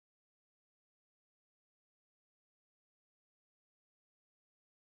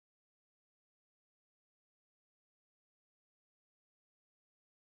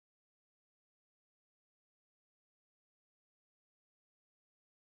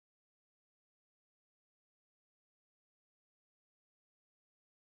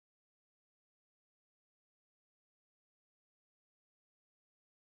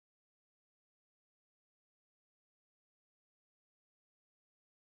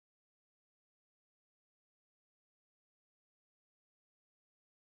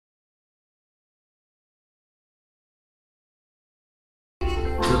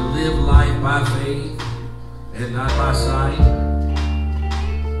and not by sight.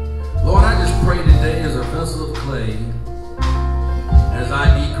 Lord, I just pray today as a vessel of clay, as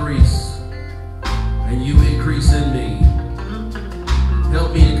I decrease and you increase in me.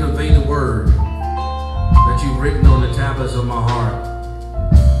 Help me to convey the word that you've written on the tablets of my heart.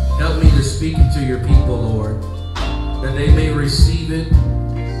 Help me to speak it to your people, Lord, that they may receive it,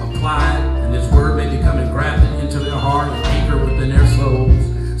 apply it, and this word may become engrafted into their heart and anchor within their souls,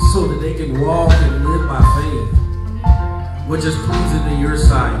 so that they can walk and live by faith, which is pleasing in your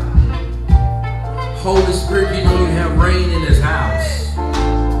sight. Holy Spirit, you know you have reign in this house,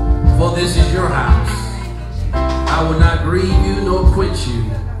 for this is your house. I will not grieve you nor quit you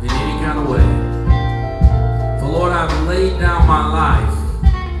in any kind of way. For Lord, I've laid down my life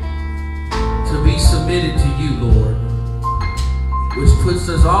to be submitted to you, Lord, which puts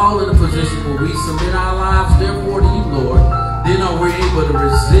us all in a position where we submit our lives, therefore, to you, Lord. Then are we able to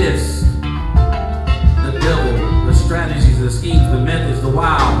resist the devil, the strategies, the schemes, the methods, the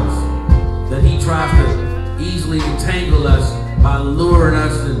wiles that he tries to easily entangle us by luring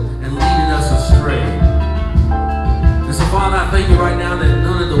us and leading us astray. And so, Father, I thank you right now that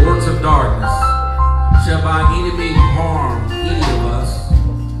none of the works of darkness shall by any means harm any of us.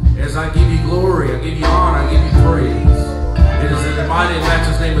 As I give you glory, I give you honor, I give you praise. It is in the mighty and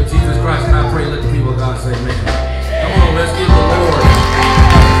matchless name of Jesus Christ, and I pray, let the people of God say amen. Come on, let's give the Lord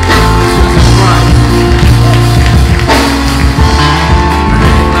Jesus Christ.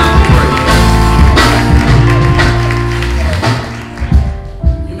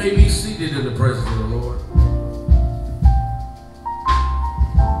 You may be seated in the presence of the Lord.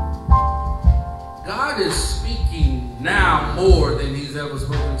 God is speaking now more than he's ever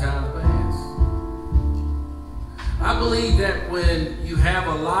spoken times past. I believe that when you have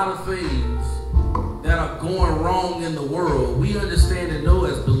a lot of things that are going wrong in the world, we understand and know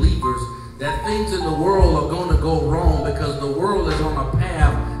as believers that things in the world are going to go wrong because the world is on a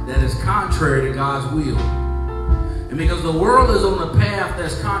path that is contrary to God's will. And because the world is on a path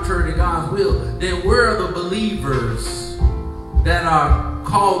that's contrary to God's will, then where are the believers that are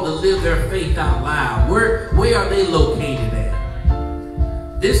called to live their faith out loud? Where are they located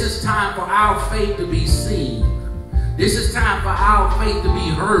at? This is time for our faith to be seen. This is time for our faith to be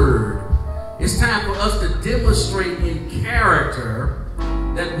heard. It's time for us to demonstrate in character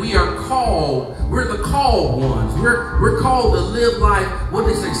that we are called. We're the called ones. We're called to live life, what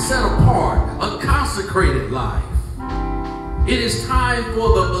they say, set apart, a consecrated life. It is time for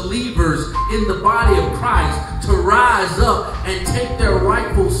the believers in the body of Christ to rise up and take their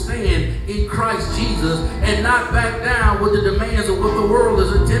rightful stand in Christ Jesus and not back down with the demands of what the world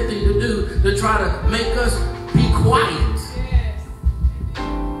is attempting to do to try to make us be quiet.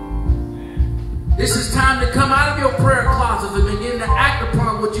 This is time to come out of your prayer closets and begin to act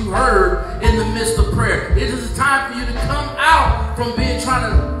upon what you heard in the midst of prayer. It is time for you to come out from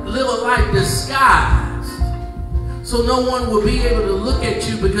trying to live a life disguised, so no one will be able to look at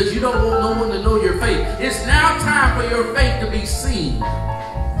you because you don't want no one to know your faith. It's now time for your faith to be seen.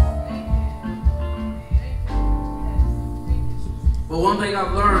 But one thing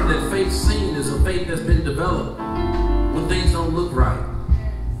I've learned, that faith seen is a faith that's been developed when things don't look right.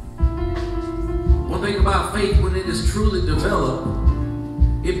 One thing about faith, when it is truly developed,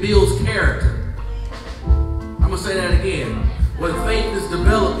 it builds character. I'm going to say that again. When faith is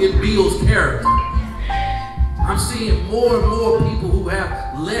developed, it builds character. I'm seeing more and more people who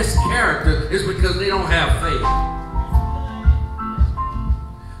have less character is because they don't have faith.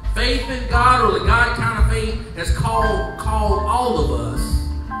 Faith in God, or the God kind of faith, has called all of us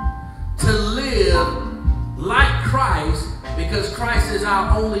to live like Christ, because Christ is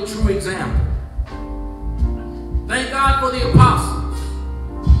our only true example. Thank God for the apostles.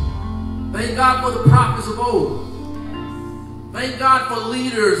 Thank God for the prophets of old. Thank God for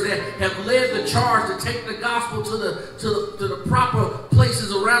leaders that have led the charge to take the gospel to the proper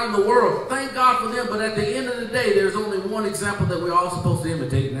places around the world. Thank God for them. But at the end of the day, there's only one example that we're all supposed to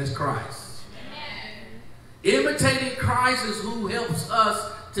imitate, and that's Christ. Amen. Imitating Christ is who helps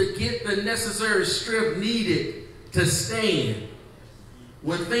us to get the necessary strength needed to stand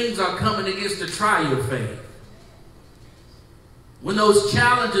when things are coming against to try your faith. When those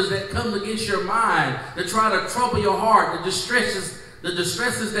challenges that come against your mind to try to trouble your heart, the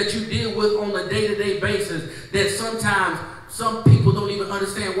distresses that you deal with on a day-to-day basis, that sometimes some people don't even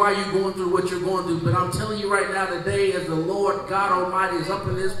understand why you're going through what you're going through. But I'm telling you right now today, as the Lord God Almighty is up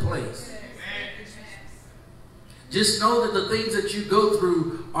in this place, just know that the things that you go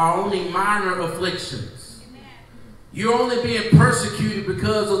through are only minor afflictions. You're only being persecuted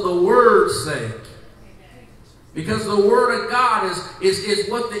because of the word's sake. Because the word of God is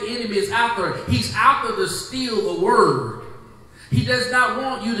what the enemy is after. He's after to steal the word. He does not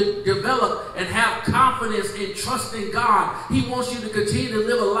want you to develop and have confidence and trust in God. He wants you to continue to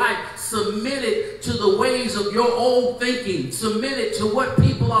live a life submitted to the ways of your own thinking, submitted to what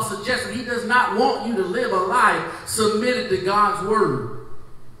people are suggesting. He does not want you to live a life submitted to God's word.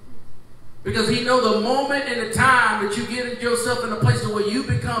 Because he knows the moment and the time that you get yourself in a place where you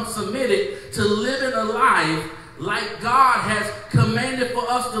become submitted to living a life like God has commanded for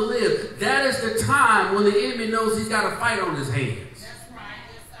us to live, that is the time when the enemy knows he's got a fight on his hands. That's right,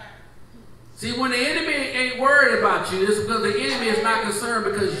 yes, sir. See, when the enemy ain't worried about you, it's because the enemy is not concerned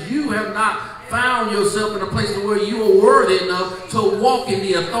because you have not found yourself in a place where you are worthy enough to walk in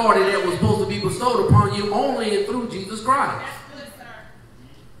the authority that was supposed to be bestowed upon you only and through Jesus Christ. That's good, sir.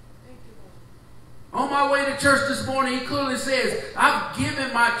 On my way to church this morning, he clearly says, I've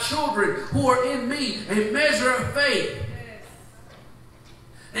given my children who are in me a measure of faith. Yes.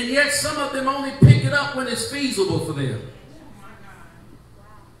 And yet some of them only pick it up when it's feasible for them. Oh, my God. Wow.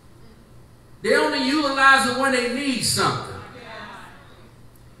 They only utilize it when they need something.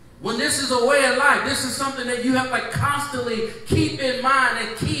 When this is a way of life, this is something that you have to constantly keep in mind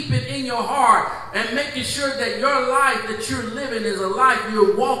and keep it in your heart and making sure that your life that you're living is a life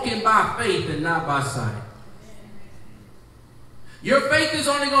you're walking by faith and not by sight. Your faith is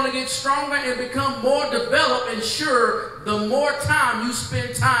only going to get stronger and become more developed and sure the more time you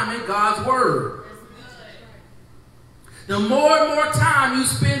spend time in God's word. The more and more time you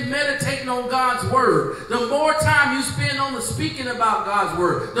spend meditating on God's word, the more time you spend on the speaking about God's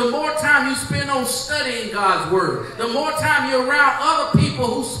word, the more time you spend on studying God's word, the more time you're around other people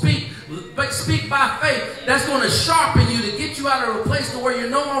who speak by faith, that's going to sharpen you to get you out of a place to where you're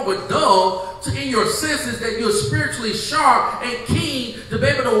no longer dull in your senses, that you're spiritually sharp and keen to be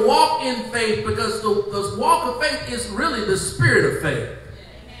able to walk in faith, because the walk of faith is really the spirit of faith.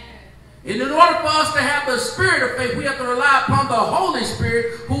 And in order for us to have the spirit of faith, we have to rely upon the Holy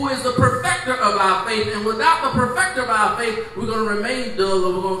Spirit, who is the perfecter of our faith. And without the perfecter of our faith, we're going to remain dull,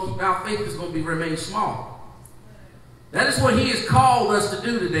 or our faith is going to remain small. That is what he has called us to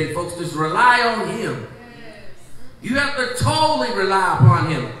do today, folks, just rely on him. You have to totally rely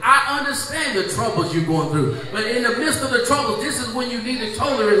upon him. I understand the troubles you're going through, but in the midst of the troubles, this is when you need to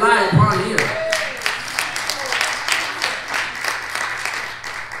totally rely upon him.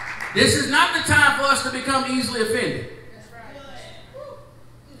 This is not the time for us to become easily offended.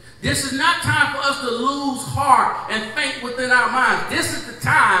 This is not time for us to lose heart and faint within our minds. This is the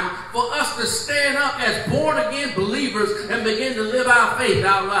time for us to stand up as born-again believers and begin to live our faith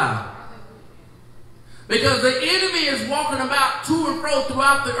out loud. Because the enemy is walking about to and fro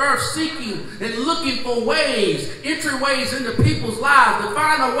throughout the earth, seeking and looking for ways, entryways into people's lives, to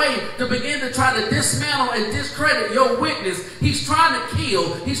find a way to begin to try to dismantle and discredit your witness. He's trying to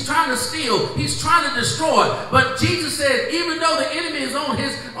kill, he's trying to steal, he's trying to destroy. But Jesus said, even though the enemy is on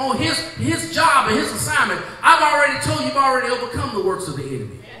his job and his assignment, I've already told you, you've already overcome the works of the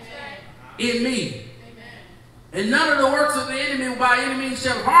enemy in me. And none of the works of the enemy by any means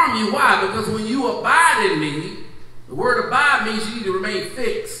shall harm you. Why? Because when you abide in me, the word abide means you need to remain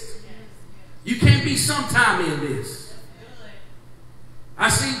fixed. You can't be sometime in this. I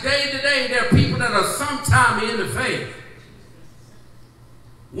see day to day there are people that are sometime in the faith.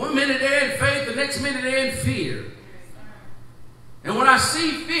 One minute they're in faith, the next minute they're in fear. And when I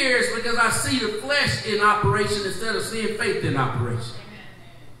see fear, it's because I see the flesh in operation instead of seeing faith in operation.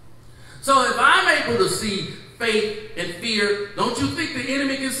 So if I'm able to see faith and fear, don't you think the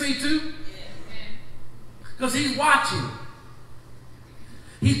enemy can see too? Because he's watching.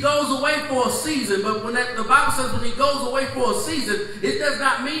 He goes away for a season, but when the Bible says when he goes away for a season, it does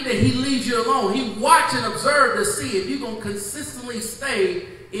not mean that he leaves you alone. He watch and observe to see if you're going to consistently stay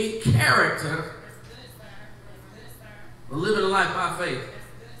in character or living a life by faith.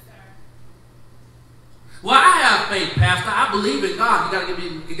 Well, I have faith, Pastor. I believe in God. You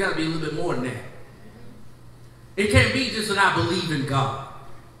got to be a little bit more than that. It can't be just that I believe in God.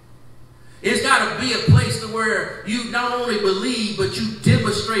 It's got to be a place to where you not only believe, but you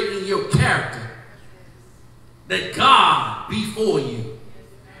demonstrate in your character that God be for you.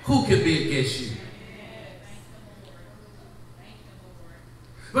 Who can be against you?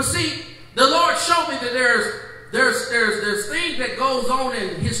 But see, the Lord showed me that there's things that goes on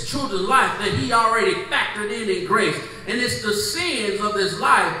in his children's life that he already factored in grace. And it's the sins of this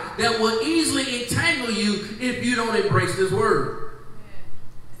life that will easily entangle you if you don't embrace this word.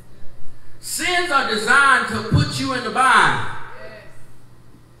 Sins are designed to put you in the bind.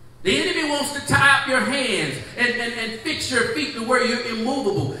 The enemy wants to tie up your hands and fix your feet to where you're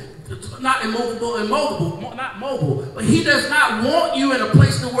immovable. not mobile, but he does not want you in a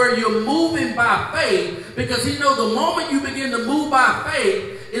place to where you're moving by faith, because he knows the moment you begin to move by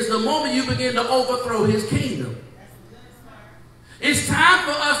faith is the moment you begin to overthrow his kingdom. It's time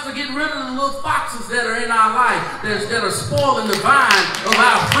for us to get rid of the little foxes that are in our life that are spoiling the vine of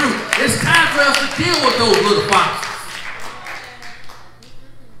our fruit. It's time for us to deal with those little foxes.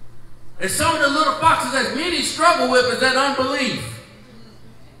 And some of the little foxes that many struggle with is that unbelief.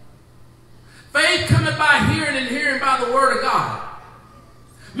 Faith coming by hearing, and hearing by the word of God.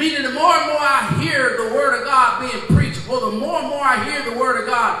 Meaning the more and more I hear the word of God being preached, or the more and more I hear the word of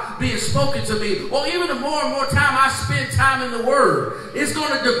God being spoken to me, or even the more and more time I spend time in the word, it's going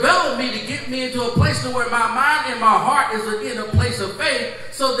to develop me to get me into a place to where my mind and my heart is in a place of faith,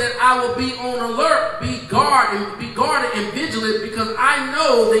 so that I will be on alert, be guarded and vigilant, because I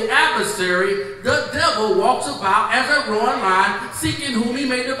know the adversary, the devil, walks about as a roaring lion, seeking whom he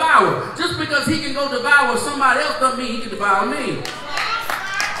may devour. Just because he can go devour somebody else doesn't mean he can devour me.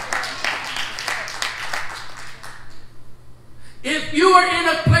 If you are in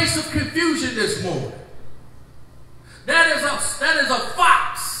a place of confusion this morning, that is a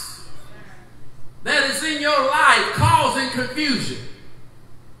fox that is in your life causing confusion.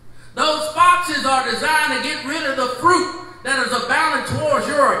 Those foxes are designed to get rid of the fruit that is abounding towards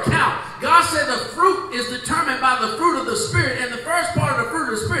your account. God said the fruit is determined by the fruit of the Spirit, and the first part of the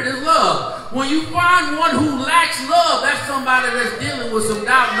fruit of the Spirit is love. When you find one who lacks love, that's somebody that's dealing with some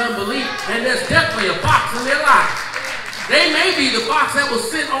doubt and unbelief, and there's definitely a fox in their life. They may be the fox that was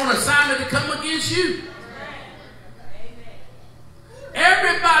sent on assignment to come against you.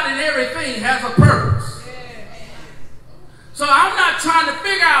 Everybody and everything has a purpose. So I'm not trying to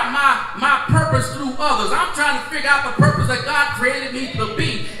figure out my purpose through others. I'm trying to figure out the purpose that God created me to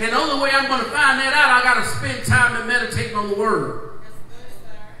be. And the only way I'm going to find that out, I got to spend time and meditating on the word.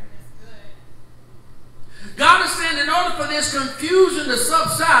 God is saying in order for this confusion to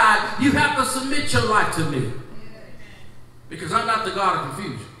subside, you have to submit your life to me. Because I'm not the God of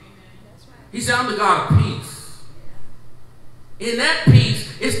confusion. He said, I'm the God of peace. In that peace,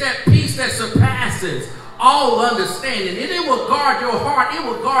 it's that peace that surpasses all understanding. And it will guard your heart. It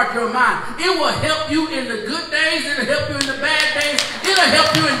will guard your mind. It will help you in the good days. It will help you in the bad days. It will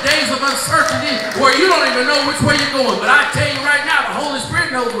help you in days of uncertainty where you don't even know which way you're going. But I tell you right now, the Holy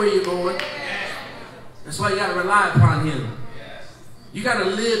Spirit knows where you're going. That's why you got to rely upon him. You got to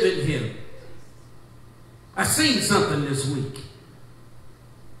live in him. I seen something this week.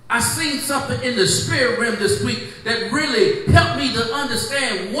 I seen something in the spirit realm this week that really helped me to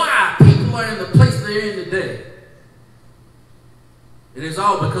understand why people are in the place they're in today. It is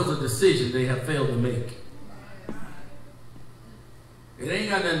all because of decisions they have failed to make. It ain't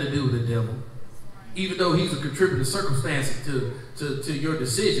got nothing to do with the devil, even though he's a contributing circumstance to your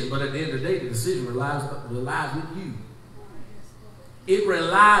decision. But at the end of the day, the decision relies with you. It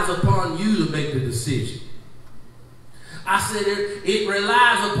relies upon you to make the decision. I said it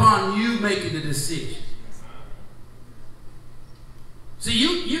relies upon you making the decision. See,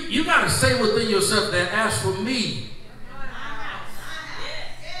 you got to say within yourself that as for me,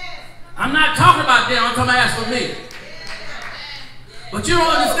 I'm not talking about them, I'm talking about as for me. But you don't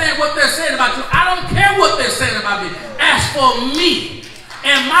understand what they're saying about you. I don't care what they're saying about me. As for me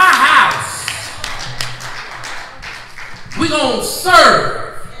and my house, we're going to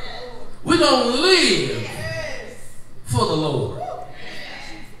serve. We're going to live for the Lord.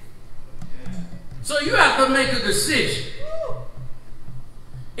 So you have to make a decision.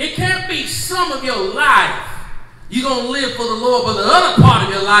 It can't be some of your life you're going to live for the Lord, but the other part of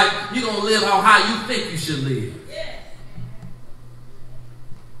your life you're going to live how you think you should live.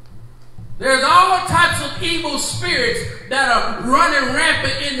 There's all types of evil spirits that are running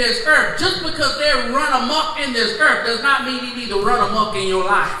rampant in this earth. Just because they run amok in this earth does not mean you need to run amok in your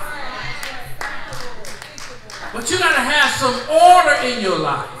life. But you got to have some order in your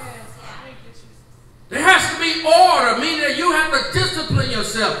life. There has to be order, meaning that you have to discipline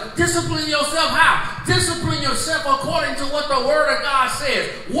yourself. Discipline yourself how? Discipline yourself according to what the Word of God says.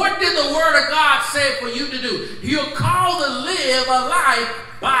 What did the Word of God say for you to do? You're called to live a life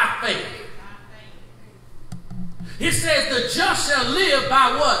by faith. It says the just shall live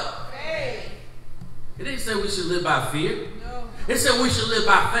by what? Faith. It didn't say we should live by fear. No. It said we should live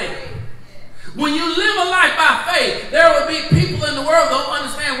by faith. When you live a life by faith, there will be people in the world that don't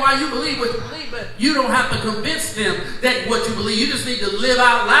understand why you believe what you believe, but you don't have to convince them that what you believe. You just need to live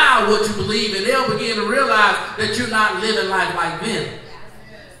out loud what you believe, and they'll begin to realize that you're not living life like them.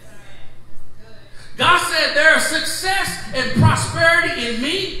 God said there's success and prosperity in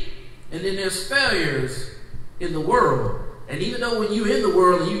me, and then there's failures in the world, And even though when you're in the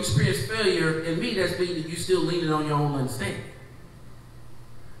world and you experience failure, in me, that's means that you're still leaning on your own understanding.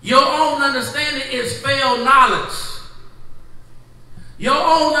 Your own understanding is failed knowledge. Your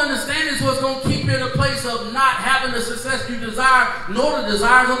own understanding is what's going to keep you in a place of not having the success you desire, nor the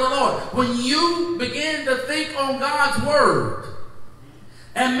desires of the Lord. When you begin to think on God's word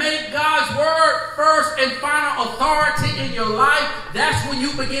and make God's word first and final authority in your life, that's when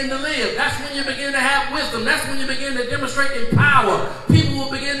you begin to live. That's when you begin to have wisdom. That's when you begin to demonstrate in power. People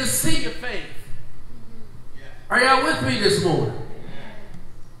will begin to see your faith. Are y'all with me this morning?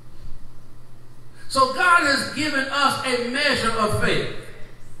 So God has given us a measure of faith.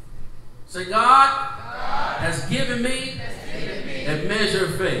 Say, God has given me a measure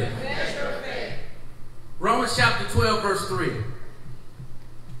of faith. Romans chapter 12, verse 3.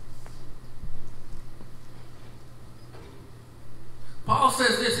 Paul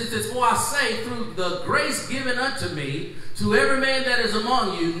says this, he says, for I say, through the grace given unto me, to every man that is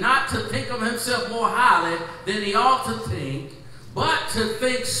among you, not to think of himself more highly than he ought to think, but to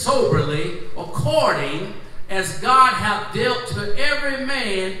think soberly, according as God hath dealt to every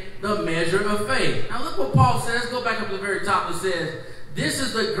man the measure of faith. Now look what Paul says. Go back up to the very top. It says, this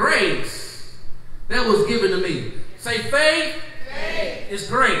is the grace that was given to me. Say, faith is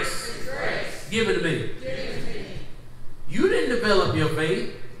grace, given to me. You didn't develop your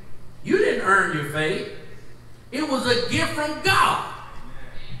faith. You didn't earn your faith. It was a gift from God.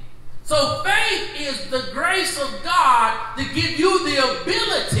 So faith is the grace of God to give you the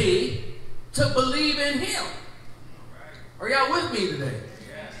ability to believe in him. Are y'all with me today?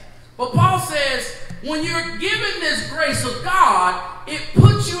 But Paul says, when you're given this grace of God, it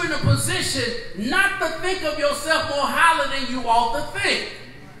puts you in a position not to think of yourself more highly than you ought to think.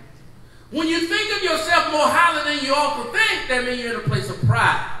 When you think of yourself more highly than you ought to think, that means you're in a place of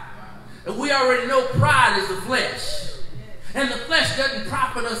pride. And we already know pride is the flesh. And the flesh doesn't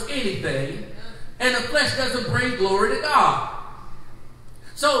profit us anything. And the flesh doesn't bring glory to God.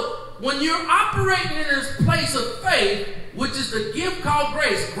 So when you're operating in this place of faith, which is the gift called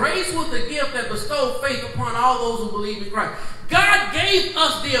grace. Grace was the gift that bestowed faith upon all those who believe in Christ. God gave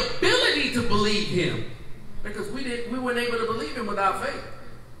us the ability to believe him. Because we weren't able to believe him without faith.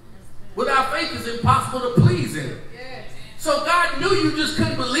 Without faith, it's impossible to please him. So God knew you just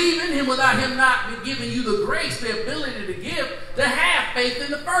couldn't believe in him without him not giving you the grace, the ability to give, to have faith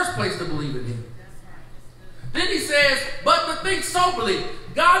in the first place to believe in him. Then he says, but to think soberly.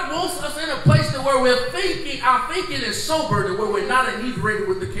 God wants us in a place to where we're thinking, our thinking is sober, to where we're not inebriated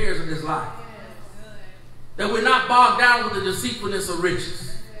with the cares of this life. That we're not bogged down with the deceitfulness of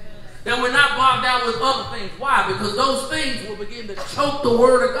riches. That we're not bogged down with other things. Why? Because those things will begin to choke the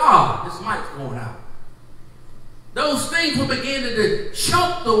word of God. This mic's going out. Those things will begin to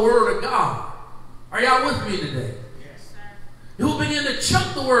choke the word of God. Are y'all with me today? Yes. It will begin to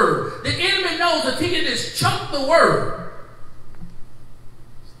choke the word. The enemy knows if he can just choke the word,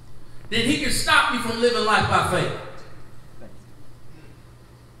 then he can stop you from living life by faith.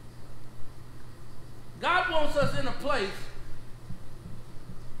 God wants us in a place.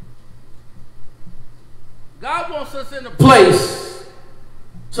 God wants us in a place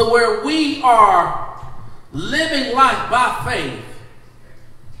to where we are living life by faith,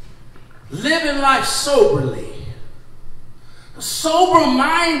 living life soberly.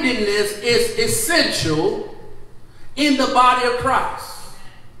 Sober-mindedness is essential in the body of Christ.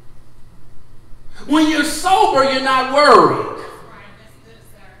 When you're sober, you're not worried.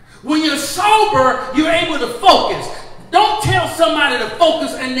 When you're sober, you're able to focus. Don't tell somebody to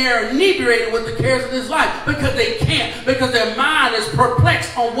focus and they're inebriated with the cares of this life, because they can't, because their mind is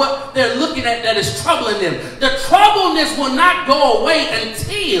perplexed on what they're looking at that is troubling them. The troubleness will not go away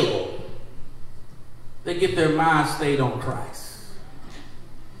until they get their mind stayed on Christ.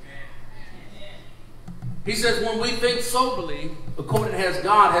 He says, when we think soberly, according as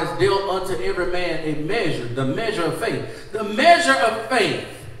God has dealt unto every man a measure, the measure of faith. The measure of faith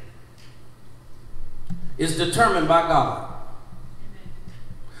is determined by God.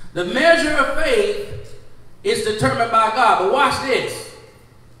 The measure of faith is determined by God. But watch this.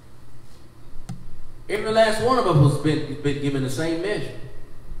 Every last one of us has been given the same measure.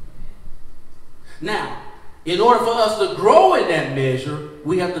 Now, in order for us to grow in that measure,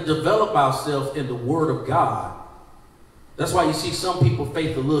 we have to develop ourselves in the Word of God. That's why you see some people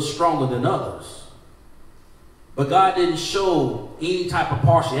faith a little stronger than others. But God didn't show any type of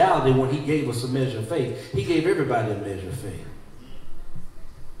partiality when he gave us a measure of faith. He gave everybody a measure of faith.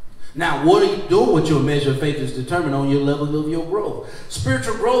 Now, what are you doing with your measure of faith is determined on your level of your growth.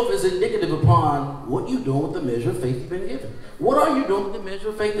 Spiritual growth is indicative upon what you're doing with the measure of faith you've been given. What are you doing with the measure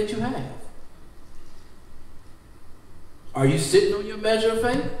of faith that you have? Are you sitting on your measure of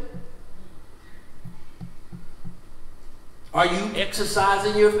faith? Are you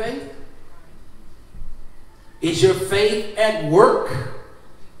exercising your faith? Is your faith at work?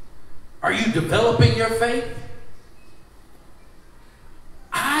 Are you developing your faith?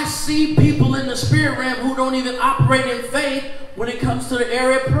 I see people in the spirit realm who don't even operate in faith when it comes to the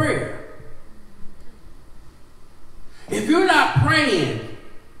area of prayer. If you're not praying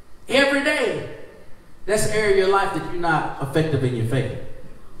every day, that's an area of your life that you're not effective in your faith.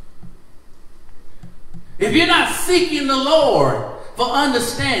 If you're not seeking the Lord for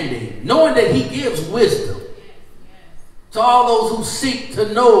understanding, knowing that He gives wisdom to all those who seek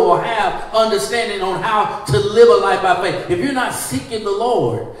to know or have understanding on how to live a life by faith. If you're not seeking the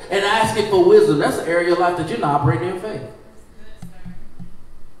Lord and asking for wisdom, that's an area of your life that you're not operating in faith.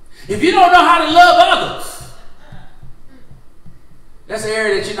 If you don't know how to love others, that's an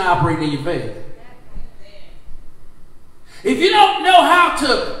area that you're not operating in your faith. If you don't know how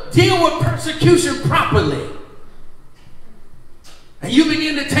to deal with persecution properly, and you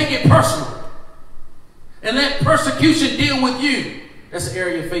begin to take it personal, and let persecution deal with you, that's an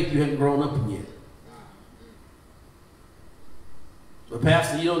area of faith you haven't grown up in yet. But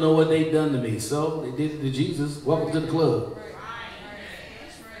Pastor, you don't know what they've done to me. So they did it to Jesus. Welcome to the club.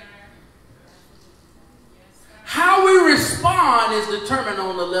 How we respond is determined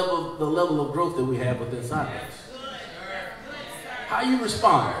on the level of growth that we have within inside us. How you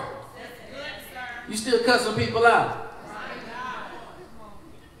respond? You still cussing people out?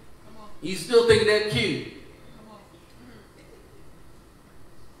 You still thinking that cute?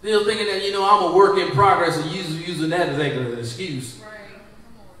 Still thinking that, I'm a work in progress and using that as an excuse?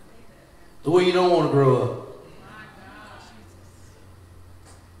 The way you don't want to grow up.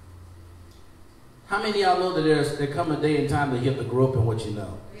 How many of y'all know that there come a day and time that you have to grow up in what you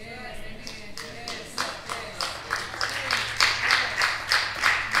know?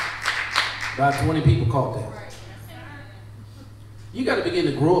 About 20 people caught that. You got to begin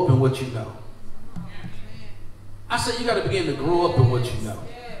to grow up in what you know. I said you got to begin to grow up in what you know.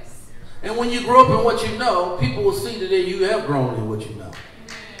 And when you grow up in what you know, people will see that you have grown in what you know.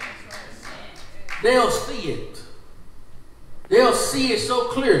 They'll see it. They'll see it so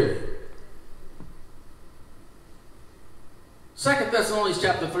clearly. 2 Thessalonians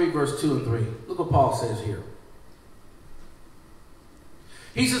chapter 3, verse 2 and 3. Look what Paul says here.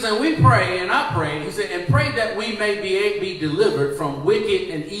 He says, and we pray, and I pray, he said, and pray that we may be delivered from wicked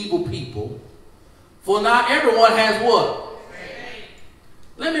and evil people. For not everyone has what?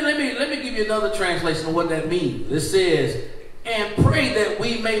 Let me give you another translation of what that means. It says, and pray that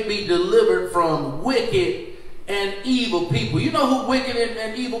we may be delivered from wicked and evil people. You know who wicked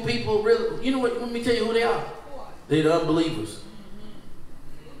and evil people really, you know what, let me tell you who they are. They're the unbelievers.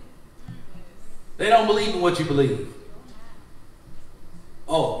 They don't believe in what you believe.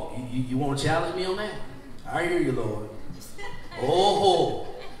 Oh, you want to challenge me on that? I hear you, Lord. Oh,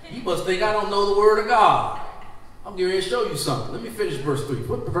 you must think I don't know the word of God. I'm getting ready to show you something. Let me finish verse 3.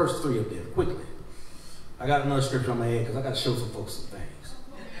 Put the verse 3 up there, quickly. I got another scripture on my head because I got to show some folks some things.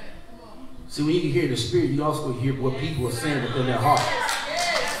 See, when you can hear the Spirit, you also hear what people are saying within their heart.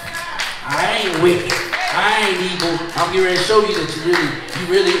 I ain't wicked. I ain't evil. I'm getting ready to show you that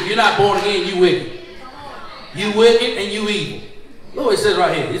if you're not born again, you wicked. You wicked and you evil. Look what it says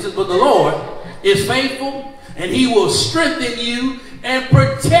right here. It says, but the Lord is faithful, and He will strengthen you and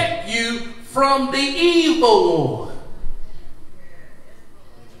protect you from the evil one.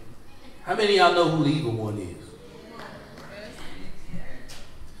 How many of y'all know who the evil one is?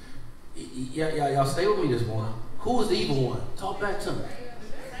 Y'all stay with me this morning. Who is the evil one? Talk back to me.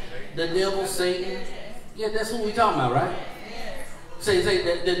 The devil, Satan. Yeah, that's who we talking about, right? Say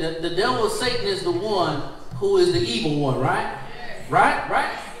the devil, Satan is the one who is the evil one, right?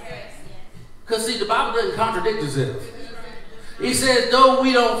 Right? Because see, the Bible doesn't contradict itself. It says, though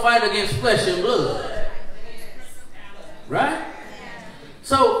we don't fight against flesh and blood. Right?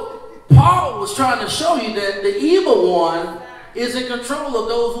 So, Paul was trying to show you that the evil one is in control of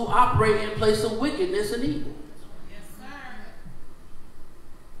those who operate in place of wickedness and evil.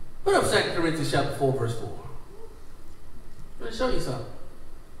 Put up 2 Corinthians chapter 4, verse 4. I'm going to show you something.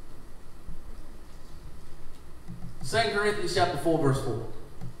 2 Corinthians chapter 4, verse 4. I'm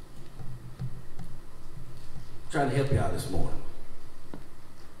trying to help you out this morning.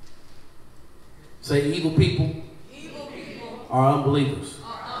 Say, evil people are unbelievers.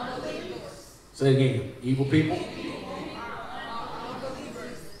 Say it again. Evil people are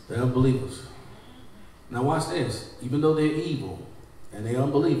unbelievers. They're unbelievers. Now watch this. Even though they're evil and they're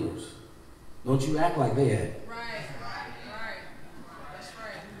unbelievers, don't you act like they act. Right. That's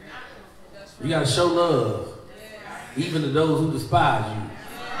right. You got to show love. even to those who despise you.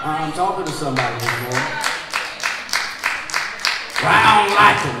 I'm talking to somebody this morning. Well, I don't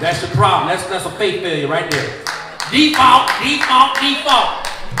like them. That's the problem. That's a faith failure right there. Default.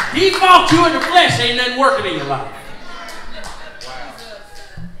 Default you in the flesh, ain't nothing working in your life.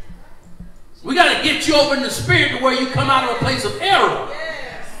 We got to get you over in the spirit to where you come out of a place of error.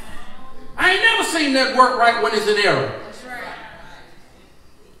 I ain't never seen that work right when it's in error.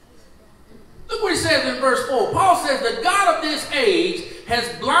 Look what he says in verse 4. Paul says, the God of this age has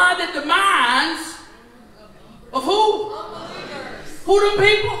blinded the minds of who? Unbelievers. Who them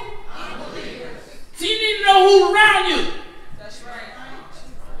people? Unbelievers. So you need to know who's around you. That's right.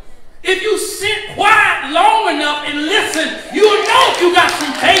 If you sit quiet long enough and listen, you'll know if you got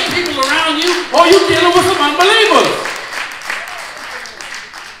some fake people around you or you're dealing with some unbelievers.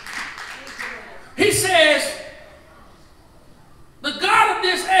 He says, the God of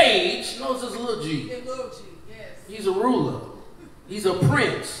this age, notice this little g. He's a ruler. He's a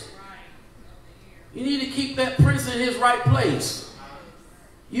prince. You need to keep that prince in his right place.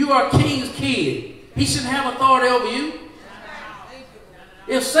 You are king's kid. He shouldn't have authority over you.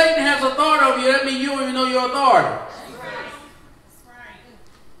 If Satan has authority over you, that means you don't even know your authority.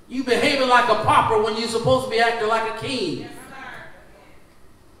 You behaving like a pauper when you're supposed to be acting like a king.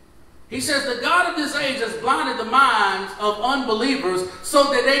 He says the God of this age has blinded the minds of unbelievers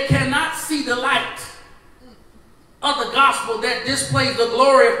so that they cannot see the light of the gospel that displays the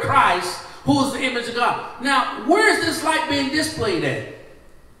glory of Christ, who is the image of God. Now, where is this light being displayed at?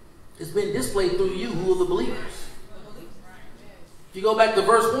 It's been displayed through you, who are the believers. If you go back to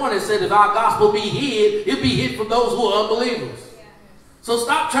verse 1, it said if our gospel be hid, it'll be hid from those who are unbelievers. So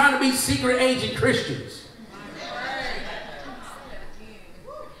stop trying to be secret agent Christians.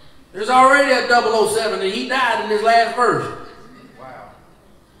 There's already a 007 and he died in this last verse. Wow.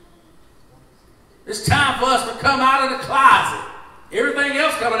 It's time for us to come out of the closet. Everything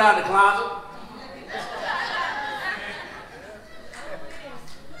else coming out of the closet.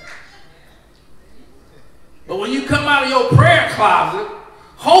 But when you come out of your prayer closet,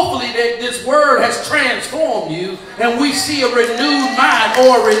 hopefully that this word has transformed you and we see a renewed mind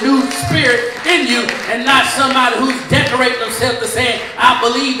or a renewed spirit in you and not somebody who's decorating themselves to saying, I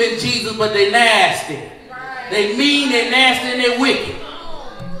believe in Jesus, but they're nasty. Right. They mean, they're nasty, and they're wicked.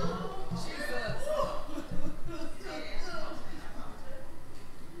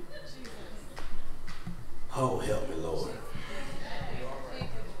 Oh, help me, Lord.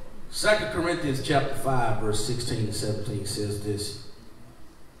 2 Corinthians chapter 5, verse 16 and 17 says this.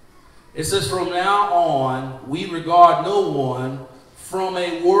 It says, from now on, we regard no one from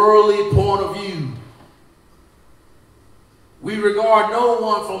a worldly point of view. We regard no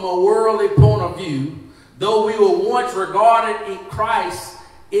one from a worldly point of view. Though we were once regarded in Christ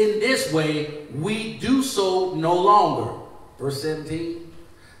in this way, we do so no longer. Verse 17.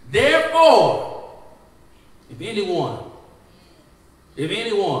 Therefore, if anyone,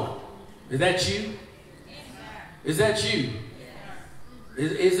 is that you? Is that you?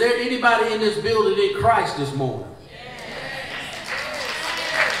 Is there anybody in this building in Christ this morning?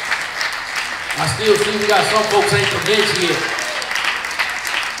 I still see we got some folks ain't convinced yet.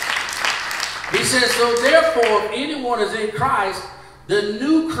 He says, so therefore, if anyone is in Christ, the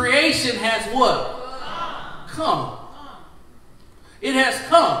new creation has what? Come. It has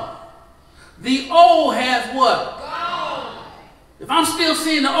come. The old has what? If I'm still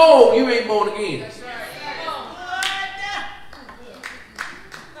seeing the old, you ain't born again.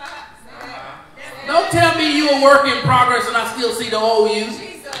 Don't tell me you a work in progress and I still see the old you.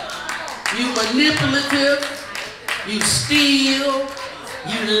 You manipulative. You steal.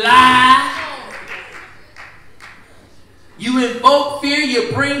 You lie. You invoke fear.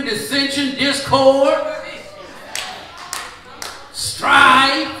 You bring dissension, discord,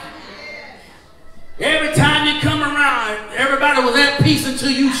 strife. Every time you come around, everybody was at peace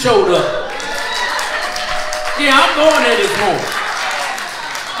until you showed up. Yeah, I'm going there this morning.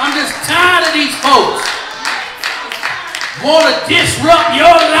 I'm just tired of these folks want to disrupt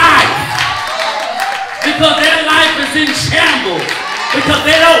your life because their life is in shambles, because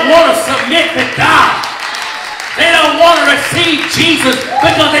they don't want to submit to God. They don't want to receive Jesus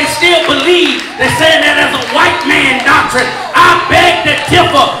because they still believe they're saying that as a white man doctrine. I beg to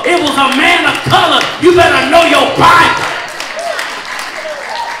differ. It was a man of color. You better know your Bible.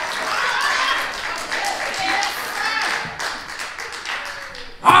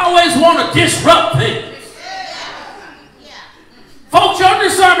 I always want to disrupt things. Folks, your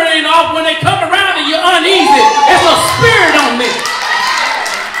discernment ain't off. When they come around and you're uneasy, it's a spirit on me.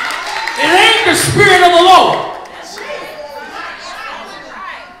 It ain't the spirit of the Lord.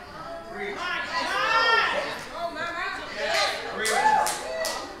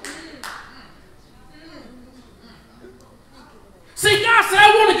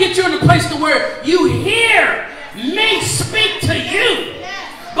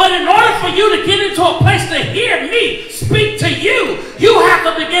 But in order for you to get into a place to hear me speak to you, you have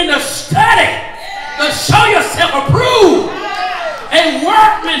to begin to study, to show yourself approved, a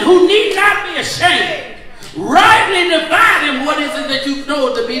workman who need not be ashamed, rightly dividing what is it that you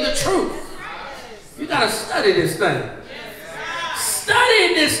know to be the truth. You got to study this thing.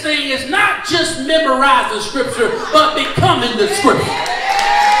 Studying this thing is not just memorizing scripture, but becoming the scripture.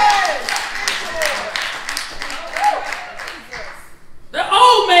 The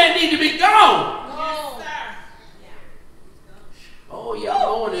old man need to be gone. Oh, yeah, I'm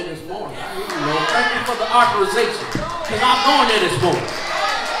going there this morning. Thank you for the authorization, because I'm going there this morning.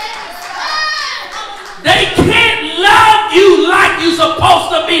 They can't love you like you're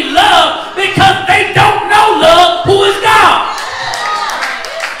supposed to be loved because they don't know love, who is God.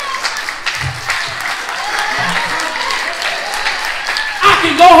 I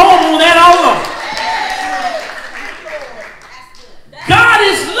can go home on that all over. God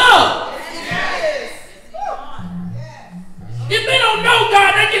is love. If they don't know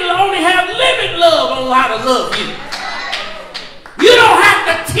God, they can only have limited love on how to love you. You don't have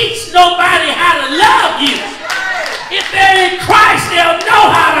to teach nobody how to love you. If they're in Christ, they'll know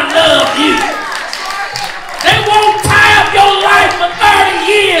how to love you. They won't tie up your life for 30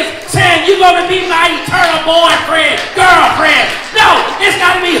 years saying you're going to be my eternal boyfriend, girlfriend. No, it's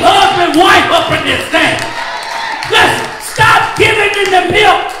got to be husband, wife up in this thing. Listen, stop giving them the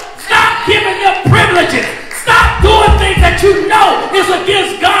milk. Stop giving them privileges. Stop doing things that you know is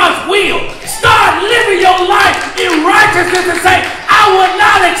against God's will. Start living your life in righteousness and say, I will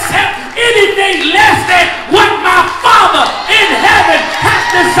not accept anything less than what my Father in heaven has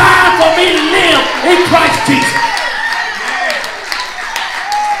designed for me to live in Christ Jesus.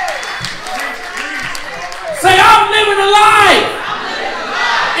 Say, I'm living a life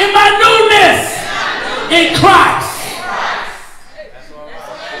in my newness in Christ.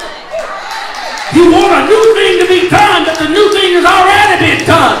 You want a new thing to be done, but the new thing has already been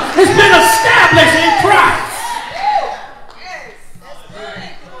done. It's been established in Christ.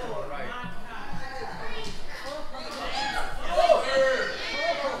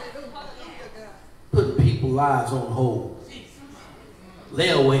 Putting people's lives on hold.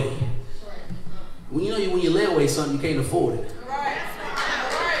 Layaway. When you lay away something, you can't afford it.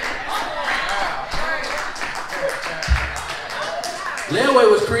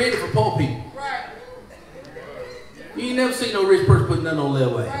 Layaway was created for poor people. You ain't never seen no rich person putting nothing on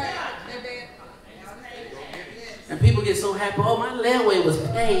layaway. And people get so happy, oh, my layaway was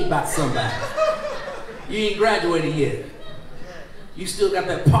paid by somebody. You ain't graduated yet. You still got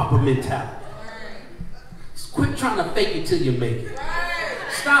that pauper mentality. Quit trying to fake it till you make it.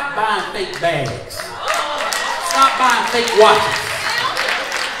 Stop buying fake bags. Stop buying fake watches.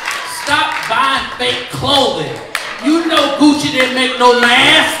 Stop buying fake clothing. You know Gucci didn't make no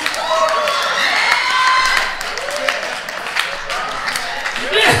mask.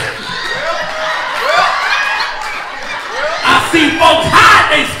 I see folks hide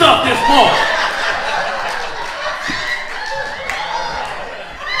their stuff this morning.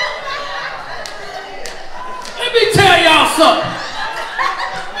 Let me tell y'all something.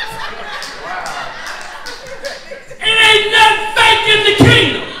 It ain't nothing fake in the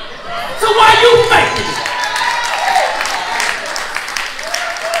kingdom. So why you faking it?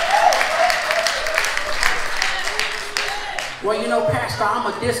 Well, you know, Pastor, I'm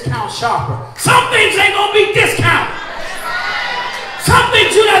a discount shopper. Some things ain't gonna be discounted. Some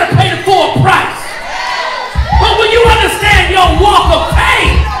things you gotta pay the full price. But when you understand your walk of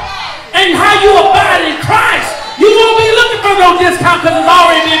faith and how you abide in Christ, you won't be looking for no discount because it's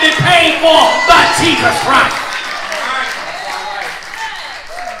already been paid for by Jesus Christ.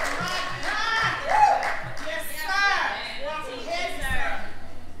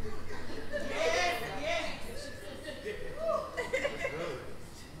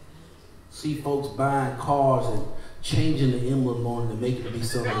 See folks buying cars and changing the emblem on it to make it be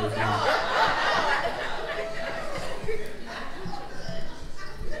something that's not.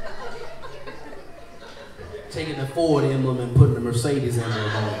 Taking the Ford emblem and putting the Mercedes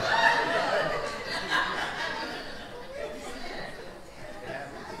emblem on it.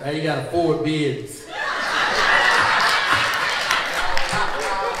 Now you got a Ford Benz.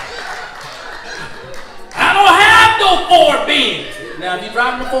 I don't have no Ford Benz. Now, if you're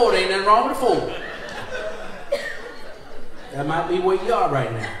driving a Ford, ain't nothing wrong with a Ford. That might be where you are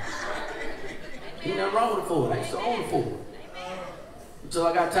right now. Ain't nothing wrong with a Ford. I used to own a Ford. Until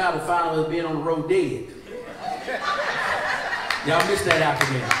I got tired of finally being on the road dead. Y'all missed that after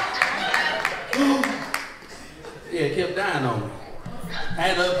me. Yeah, it kept dying on me. I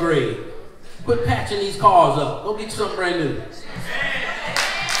had to upgrade. Quit patching these cars up. Go get you something brand new.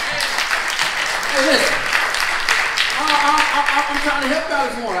 Hey, listen. I'm trying to help y'all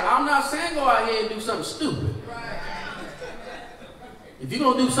this morning. I'm not saying go out here and do something stupid. If you're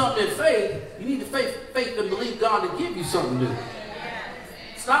going to do something in faith, you need the faith and believe God to give you something to do.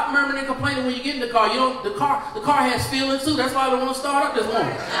 Stop murmuring and complaining when you get in the car. The car has feelings too. That's why I don't want to start up this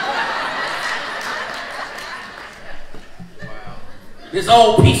morning. This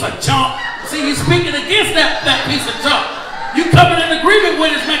old piece of junk. See, you're speaking against that piece of junk. You're coming in agreement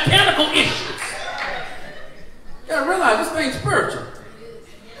with its mechanical issues. You gotta realize this thing's spiritual.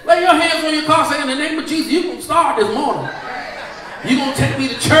 Lay your hands on your car, say, in the name of Jesus, you're going to start this morning. You're going to take me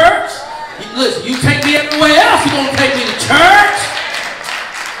to church. Listen, you take me everywhere else, you're going to take me to church.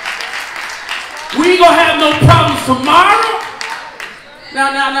 We ain't going to have no problems tomorrow.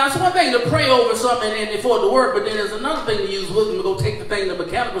 Now, it's one thing to pray over something and for it to work, but then there's another thing to use wisdom to go take the thing to the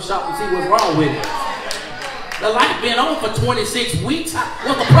mechanical shop and see what's wrong with it. The light been on for 26 weeks.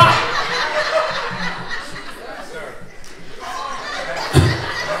 What's the problem?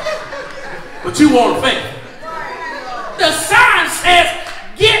 But you want to faith. The sign says,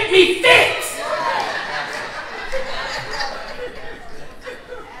 get me fixed.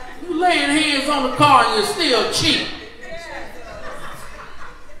 You laying hands on the car and you're still cheap.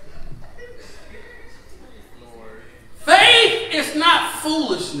 Faith is not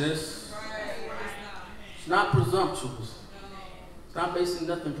foolishness. It's not presumptuous. It's not based in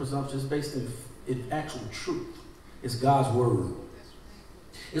nothing presumptuous. It's based in actual truth. It's God's word.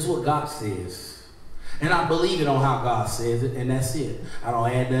 It's what God says. And I believe it on how God says it, and that's it. I don't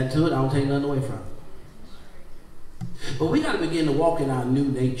add nothing to it. I don't take nothing away from it. But we got to begin to walk in our new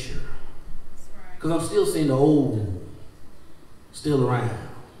nature. Because I'm still seeing the old still around.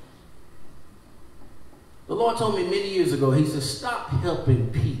 The Lord told me many years ago, he said, stop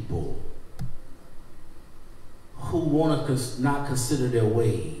helping people who want to not consider their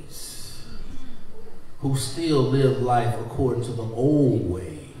ways, who still live life according to the old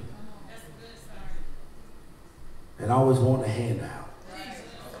way, and always want a handout.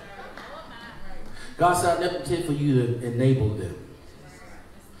 God said, I never intend for you to enable them.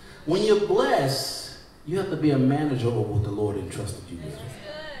 When you're blessed, you have to be a manager over what the Lord entrusted you with.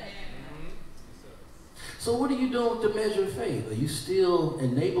 So what are you doing with the measure of faith? Are you still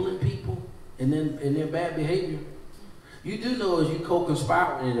enabling people in their bad behavior? You do know as you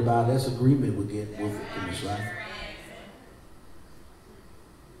co-conspire with anybody, that's agreement with wickedness, right?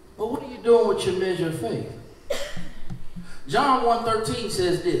 But what are you doing with your measure of faith? John 1:13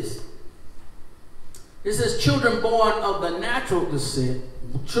 says this. It says, children born of the natural descent,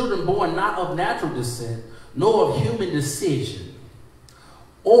 children born not of natural descent, nor of human decision,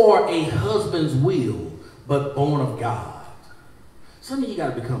 or a husband's will, but born of God. Some of you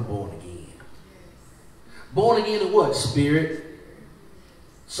got to become born again. Born again in what? Spirit,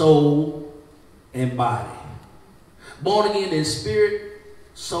 soul, and body. Born again in spirit,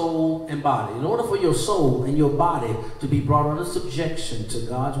 soul, and body. In order for your soul and your body to be brought under subjection to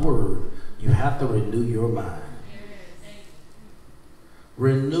God's word, you have to renew your mind.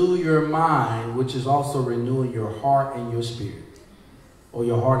 Renew your mind, which is also renewing your heart and your spirit. Or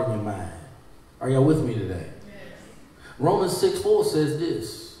your heart and your mind. Are y'all with me today? Romans 6:4 says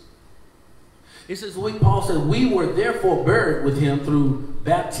this. It says, Paul said, we were therefore buried with him through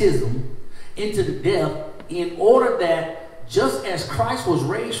baptism into the death, in order that just as Christ was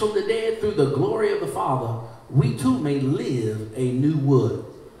raised from the dead through the glory of the Father, we too may live a new what?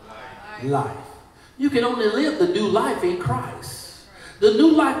 Life. You can only live the new life in Christ. The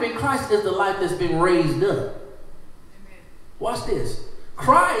new life in Christ is the life that's been raised up. Watch this.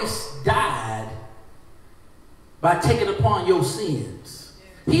 Christ died by taking upon your sins.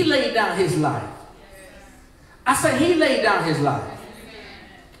 He laid down his life. I say he laid down his life.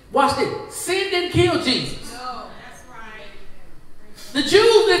 Watch this. Sin didn't kill Jesus. No, that's right. The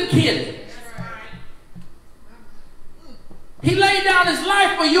Jews didn't kill him. That's right. He laid down his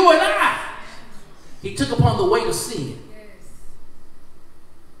life for you and I. He took upon the weight of sin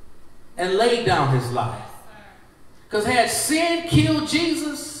and laid down his life. Because had sin killed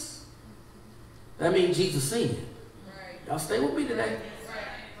Jesus, that means Jesus sinned. Y'all stay with me today.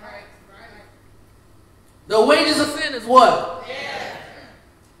 The wages of sin is what? Yeah.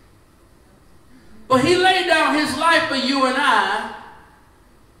 But he laid down his life for you and I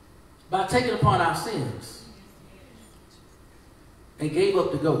by taking upon our sins and gave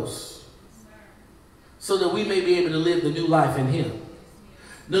up the ghost so that we may be able to live the new life in him.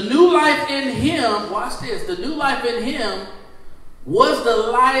 The new life in him, watch this, the new life in him was the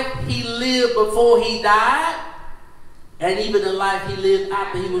life he lived before he died and even the life he lived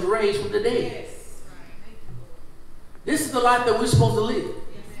after he was raised from the dead. This is the life that we're supposed to live.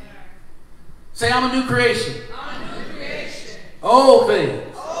 Say, I'm a new creation. I'm a new creation. Old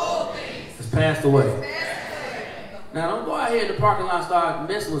things Old things has passed away. passed away. Now, don't go out here in the parking lot and start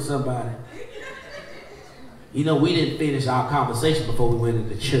messing with somebody. You know, we didn't finish our conversation before we went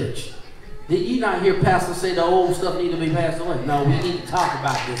into church. Did you not hear Pastor say the old stuff need to be passed away? No, we need to talk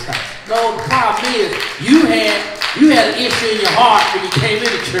about this stuff. No, the problem is you had an issue in your heart when you came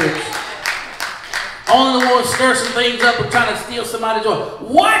into church. Only the one stir some things up and trying to steal somebody's joy.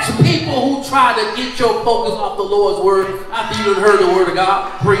 Watch people who try to get your focus off the Lord's word after you done heard the word of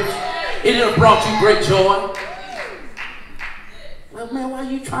God preach. It done brought you great joy. Well, man, why are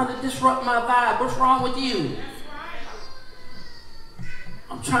you trying to disrupt my vibe? What's wrong with you?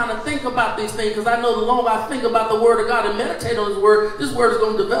 I'm trying to think about these things because I know the longer I think about the word of God and meditate on his word, this word is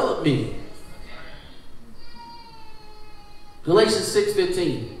going to develop me. Galatians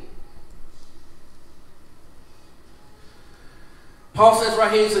 6:15. Paul says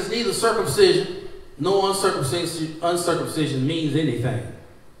right here, he says, neither circumcision nor uncircumcision means anything.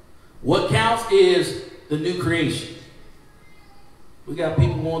 What counts is the new creation. We got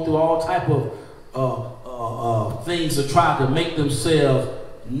people going through all type of things to try to make themselves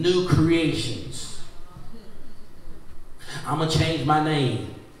new creations. I'm going to change my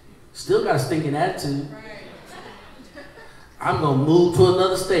name. Still got a stinking attitude. I'm going to move to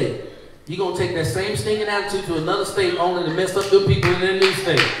another state. You're going to take that same stinking attitude to another state only to mess up them people in their new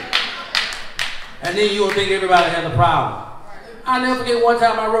state. And then you're going to think everybody has a problem. I'll never forget one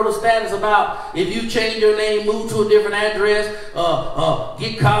time I wrote a status about if you change your name, move to a different address,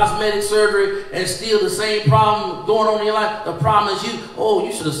 get cosmetic surgery, and still the same problem going on in your life. The problem is you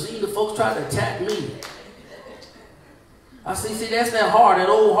should have seen the folks try to attack me. I see, that's that heart, that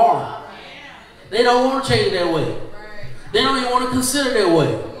old heart. They don't want to change their way. They don't even want to consider their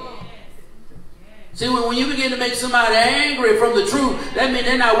way. See, when you begin to make somebody angry from the truth, that means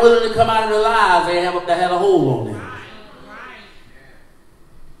they're not willing to come out of their lives. They had a hold on them.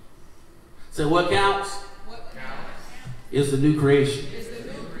 So what counts? Is the new creation.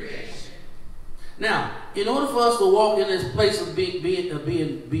 Now, in order for us to walk in this place of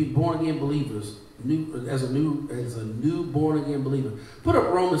being born again believers, as a new born again believer, put up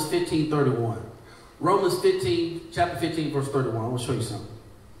Romans 15:31. Romans 15, chapter 15, verse 31. I want to show you something.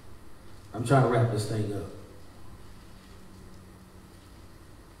 I'm trying to wrap this thing up.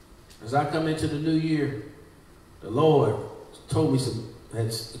 As I come into the new year, the Lord told me had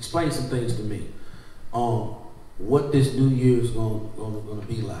explained some things to me on what this new year is going to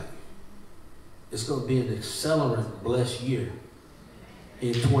be like. It's going to be an accelerant, blessed year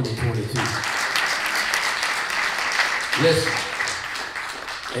in 2022. Listen,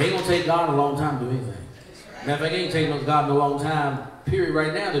 it ain't going to take God a long time to do anything. Matter of fact, it ain't taking God a long time, period,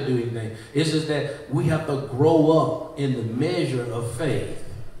 right now to do anything. It's just that we have to grow up in the measure of faith.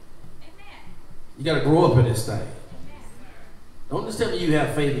 You got to grow up in this thing. Don't just tell me you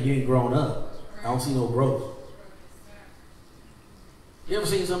have faith and you ain't grown up. I don't see no growth. You ever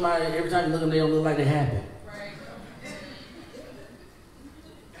seen somebody, every time you look at them, they don't look like they're happy?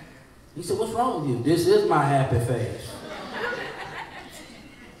 He said, what's wrong with you? This is my happy face.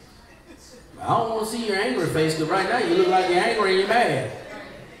 I don't want to see your angry face because right now you look like you're angry and you're mad.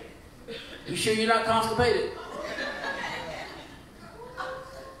 You sure you're not constipated?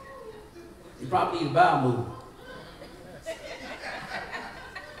 You probably need a bowel movement.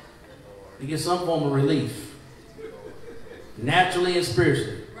 You get some form of relief, naturally and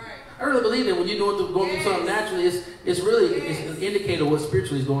spiritually. I really believe that when you're going through something naturally, it's an indicator of what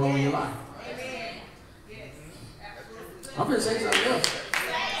spiritually is going on in your life. I'm going to say something else.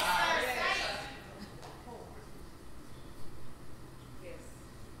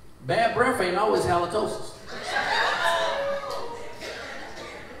 Bad breath ain't always halitosis.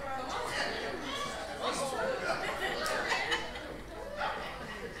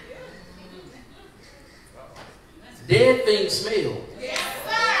 Dead things smell. Yes,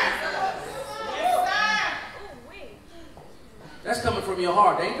 sir. Yes, sir. That's coming from your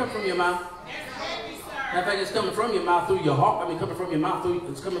heart. They ain't coming from your mouth. Matter of fact, it's coming from your mouth through your heart. Coming from your mouth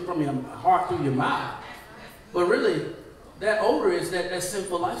it's coming from your heart through your mouth. But really, that odor is that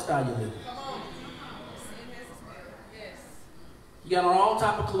sinful lifestyle you live. You got on all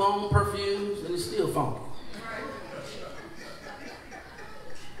type of cologne, perfumes, and it's still funky.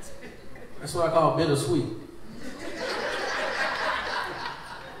 That's what I call bittersweet.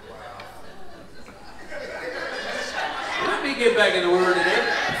 Let me get back in the word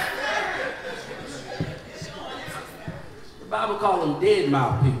today. The Bible calls them dead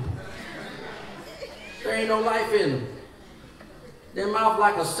mouth people. There ain't no life in them. Their mouth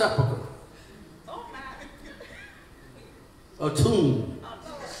like a sepulcher. A tomb.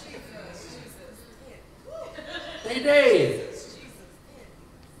 They dead.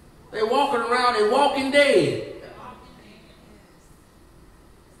 They walking around, they walking dead.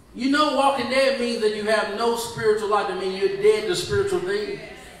 You know walking dead means that you have no spiritual life. I mean, you're dead to spiritual things.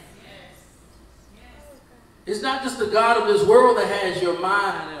 It's not just the God of this world that has your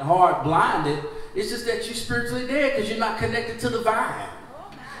mind and heart blinded. It's just that you're spiritually dead because you're not connected to the vine.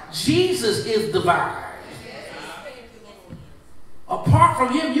 Jesus is the vine. Apart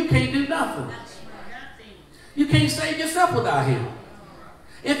from him, you can't do nothing. You can't save yourself without him.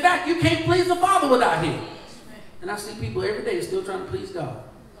 In fact, you can't please the Father without him. And I see people every day still trying to please God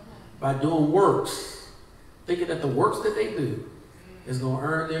by doing works, thinking that the works that they do is going to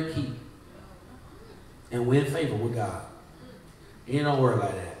earn their keep and win favor with God. It don't work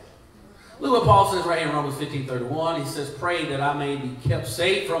like that. Look what Paul says right here in Romans 15:31. He says, pray that I may be kept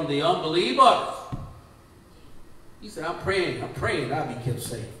safe from the unbelievers. He said, I'm praying I'll be kept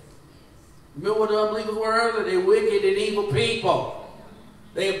safe. Remember what the unbelievers were earlier? They're wicked and evil people.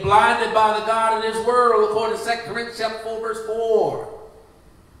 They're blinded by the God of this world, according to 2 Corinthians chapter 4, verse 4.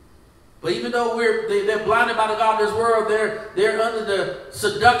 But even though they're blinded by the God of this world, they're under the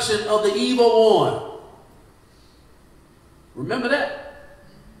seduction of the evil one. Remember that?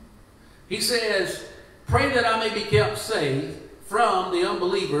 He says, pray that I may be kept safe from the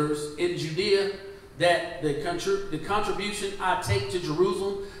unbelievers in Judea, that the contribution I take to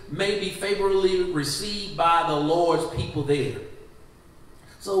Jerusalem may be favorably received by the Lord's people there.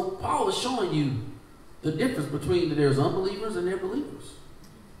 So Paul is showing you the difference between there's unbelievers and there's believers.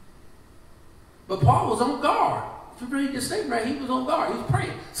 But Paul was on guard. If you read this statement right, he was on guard. He was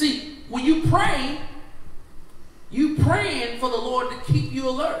praying. See, when you pray, you praying for the Lord to keep you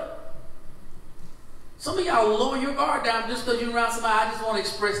alert. Some of y'all lower your guard down just because you're around somebody. I just want to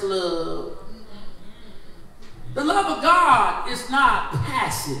express love. The love of God is not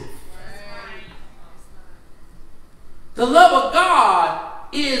passive. The love of God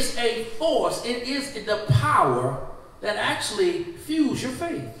is a force. It is the power that actually fuels your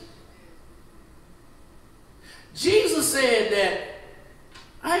faith. Jesus said that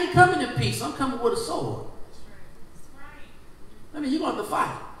I ain't coming in peace. I'm coming with a sword. I mean, you're going to have to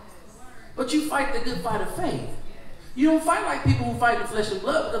fight. But you fight the good fight of faith. You don't fight like people who fight in flesh and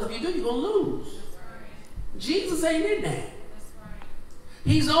blood, because if you do, you're going to lose. Jesus ain't in that.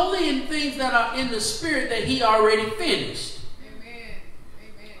 He's only in things that are in the spirit that he already finished.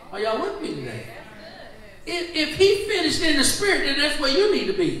 Are y'all with me today? If he finished in the spirit, then that's where you need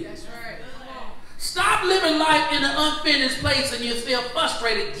to be. Stop living life in an unfinished place and you're still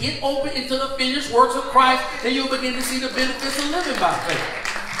frustrated. Get over into the finished works of Christ and you'll begin to see the benefits of living by faith.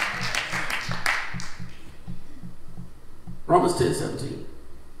 Romans 10:17.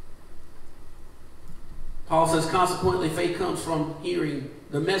 Paul says, consequently, faith comes from hearing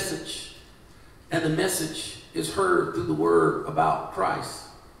the message, and the message is heard through the word about Christ.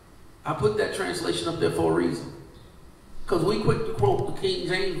 I put that translation up there for a reason. Because we quick to quote the King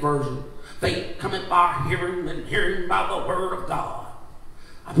James Version. Faith cometh by hearing, and hearing by the word of God.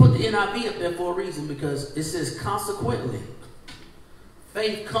 I put the NIV up there for a reason, because it says, consequently,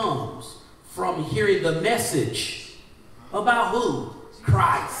 faith comes from hearing the message about who?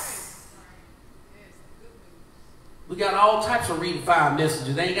 Christ. We got all types of redefined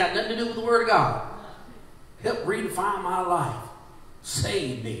messages. They ain't got nothing to do with the word of God. Help redefine my life.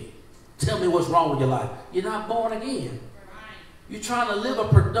 Save me. Tell me what's wrong with your life. You're not born again. You're trying to live a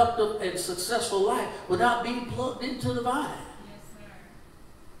productive and successful life without being plugged into the vine.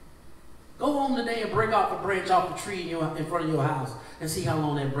 Go home today and break off a branch off a tree in front of your house and see how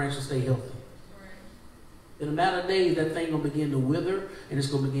long that branch will stay healthy. In a matter of days, that thing going to begin to wither and it's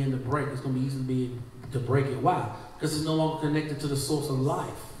going to begin to break. It's going to be easy to break it. Why? Because it's no longer connected to the source of life.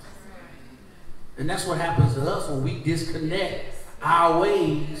 And that's what happens to us when we disconnect our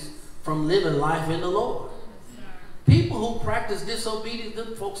ways from living life in the Lord. People who practice disobedience,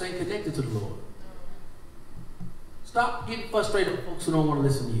 them folks ain't connected to the Lord. Stop getting frustrated with folks who don't want to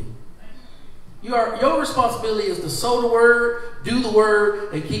listen to you. Your responsibility is to sow the word, do the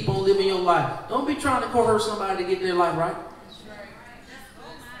word, and keep on living your life. Don't be trying to coerce somebody to get their life right.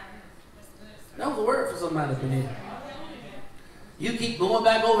 That was a word for somebody up in here. You keep going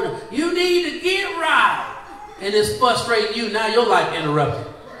back over them. You need to get right. And it's frustrating you. Now your life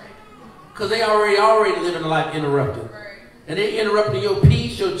interrupted. Because they already living a life interrupted. And they interrupting your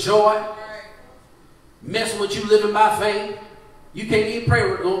peace, your joy. Messing with you living by faith. You can't even pray.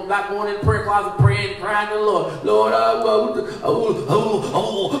 Not going in the prayer closet praying, crying to the Lord. Lord,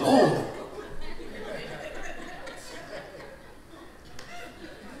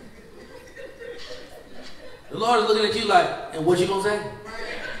 The Lord is looking at you like, and what you gonna say?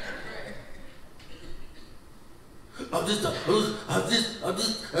 I'm just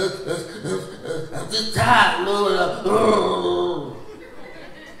tired, Lord.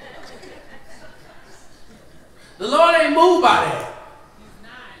 The Lord ain't moved by that.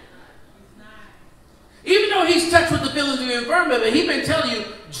 He's not. Even though he's touched with the feelings of infirmity, but he's been telling you,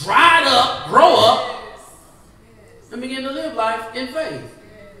 dry it up, grow up, and begin to live life in faith.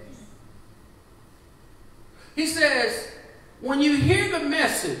 He says, when you hear the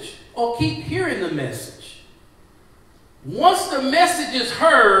message, or keep hearing the message, once the message is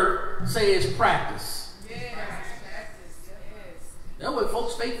heard, say it's practice. Yes. That's what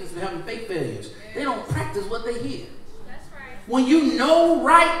folks' faith is having faith failures. They don't practice what they hear. That's right. When you know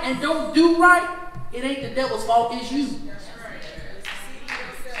right and don't do right, it ain't the devil's fault, it's you. That's right.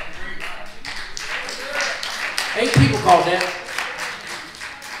 Ain't people called that.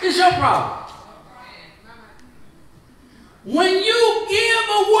 It's your problem. When you give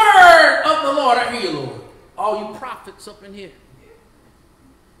a word of the Lord, I hear you, Lord. All you prophets up in here.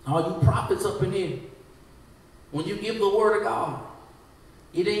 All you prophets up in here. When you give the word of God,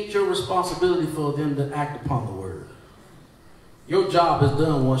 it ain't your responsibility for them to act upon the word. Your job is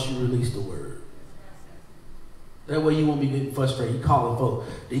done once you release the word. That way you won't be getting frustrated. You calling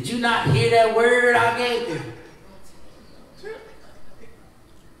folks. Did you not hear that word I gave you?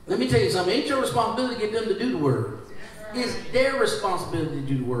 Let me tell you something. It ain't your responsibility to get them to do the word. It's their responsibility to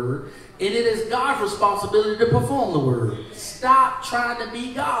do the word. And it is God's responsibility to perform the word. Stop trying to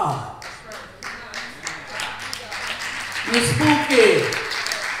be God. You're spooky.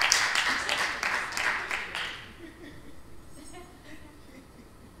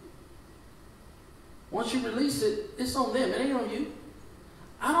 Once you release it, it's on them. It ain't on you.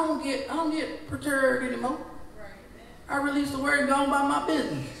 I don't get perturbed anymore. I release the word and go on by my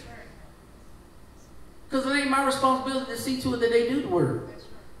business. Because it ain't my responsibility to see to it that they do the word.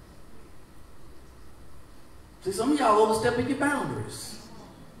 See, some of y'all overstepping your boundaries.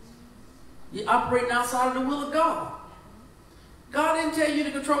 You're operating outside of the will of God. God didn't tell you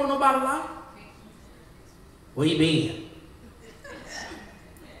to control nobody's life. Where you been?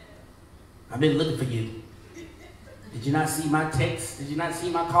 I've been looking for you. Did you not see my text? Did you not see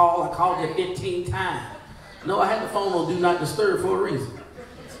my call? I called you 15 times. No, I had the phone on Do Not Disturb for a reason.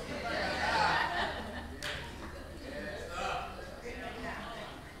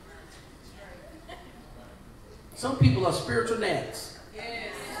 Some people are spiritual gnats.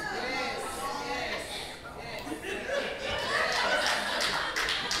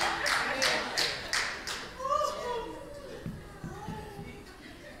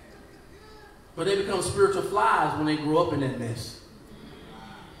 But they become spiritual flies when they grow up in that mess.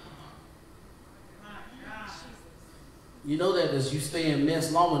 You know that as you stay in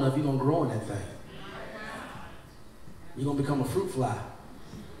mess long enough, you're going to grow in that thing. You're going to become a fruit fly.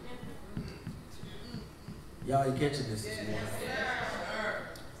 Y'all ain't catching this morning.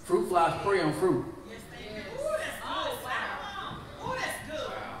 Fruit flies prey on fruit.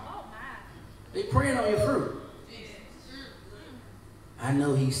 They preying on your fruit. I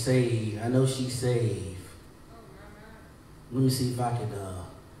know he's saved. I know she's saved. Let me see if I can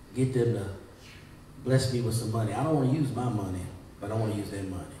get them to bless me with some money. I don't want to use my money, but I want to use their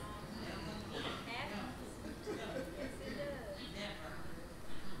money.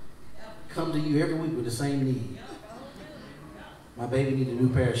 Come to you every week with the same need. My baby needs a new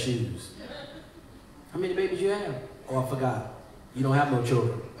pair of shoes. How many babies you have? Oh, I forgot. You don't have no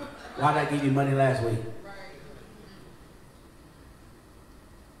children. Why did I give you money last week?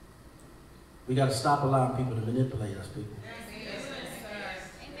 We got to stop allowing people to manipulate us, people.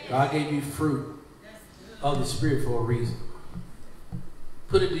 God gave you fruit of the Spirit for a reason.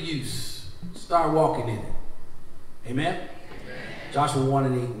 Put it to use. Start walking in it. Amen? Amen. Joshua 1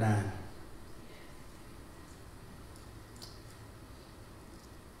 and 8 and 9.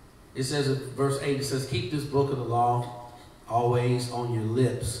 It says in verse 8, it says, keep this book of the law always on your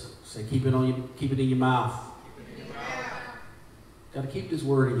lips. Say, keep it in your mouth. Got to keep this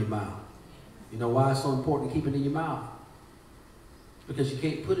word in your mouth. You know why it's so important to keep it in your mouth? Because you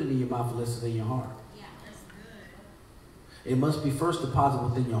can't put it in your mouth unless it's in your heart. Yeah, that's good. It must be first deposited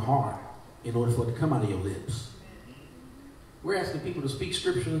within your heart in order for it to come out of your lips. We're asking people to speak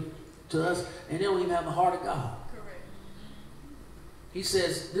scripture to us, and they don't even have the heart of God. Correct. He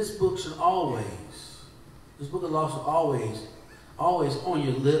says this book of the law should always on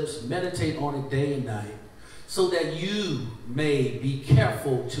your lips, meditate on it day and night, so that you may be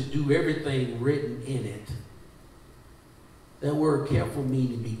careful to do everything written in it. That word careful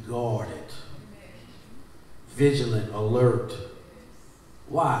means to be guarded, vigilant, alert.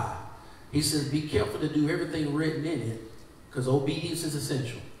 Why? He says be careful to do everything written in it, because obedience is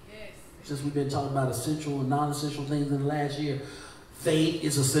essential. since we've been talking about essential and non-essential things in the last year, faith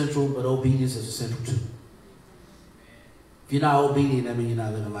is essential, but obedience is essential too. If you're not obedient, that means you're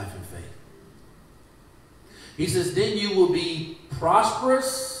not living life in faith. He says, then you will be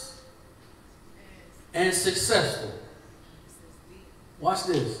prosperous and successful. Watch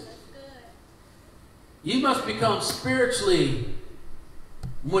this. You must become spiritually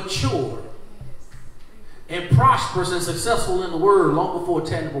mature and prosperous and successful in the word long before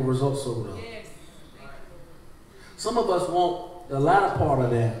tangible results show up. Some of us want the latter part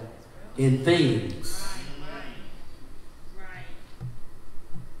of that in things.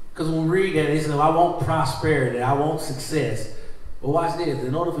 Because when we read that, they say, well, I want prosperity, I want success. But watch this.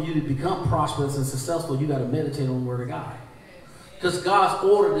 In order for you to become prosperous and successful, you got to meditate on the word of God. Because God's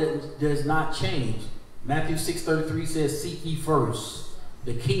order does not change. Matthew 6:33 says, seek ye first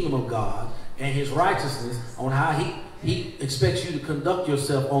the kingdom of God and his righteousness, on how he expects you to conduct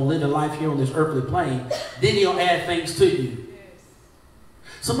yourself on living life here on this earthly plane. Then he'll add things to you.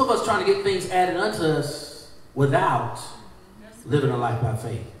 Some of us trying to get things added unto us without living a life by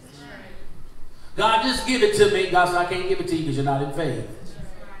faith. God, just give it to me. God said, I can't give it to you because you're not in faith.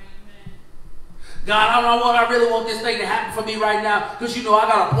 God, I don't know what I really want this thing to happen for me right now because you know I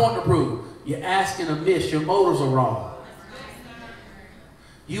got a point to prove. You're asking amiss. Your motives are wrong.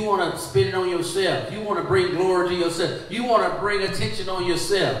 You want to spend it on yourself. You want to bring glory to yourself. You want to bring attention on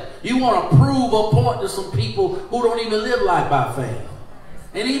yourself. You want to prove a point to some people who don't even live life by faith.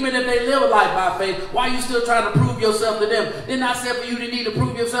 And even if they live a life by faith, why are you still trying to prove yourself to them? Didn't I say for you to need to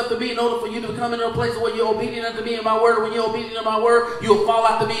prove yourself to me in order for you to come into a place where you're obedient unto me in my word? When you're obedient to my word, you'll fall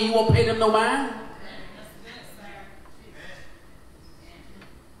out to me and you won't pay them no mind.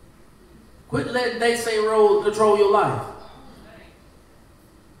 Quit letting they say control your life.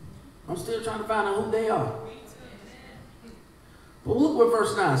 I'm still trying to find out who they are. But look what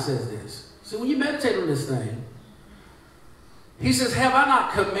verse 9 says this. See, when you meditate on this thing, he says, have I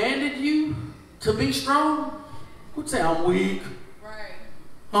not commanded you to be strong? Who'd say I'm weak? Right.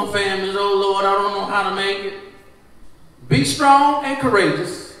 I'm famished. Oh, Lord, I don't know how to make it. Be strong and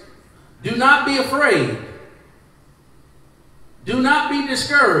courageous. Do not be afraid. Do not be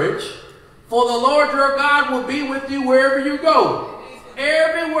discouraged. For the Lord your God will be with you wherever you go.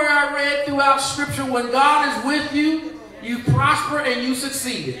 Everywhere I read throughout Scripture, when God is with you, you prosper and you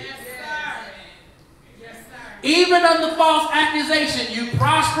succeed. Even under false accusation, you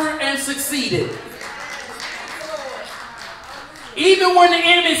prosper and succeeded. Even when the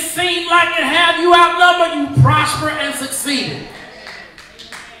enemy seemed like it had you outnumbered, you prosper and succeeded.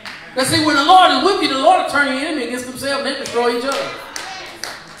 Now see, when the Lord is with you, the Lord will turn your enemy against themselves and they destroy each other.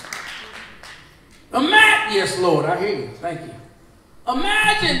 Imagine, yes, Lord, I hear you. Thank you.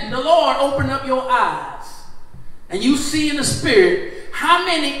 Imagine the Lord open up your eyes and you see in the spirit how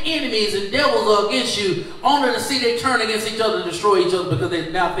many enemies and devils are against you, only to see they turn against each other and destroy each other because they're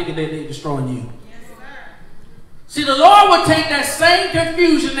now thinking that they're destroying you. Yes, sir. See, the Lord would take that same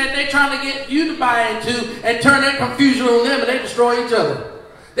confusion that they're trying to get you to buy into and turn that confusion on them and they destroy each other.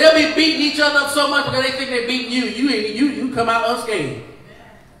 They'll be beating each other up so much because they think they're beating you. You come out unscathed.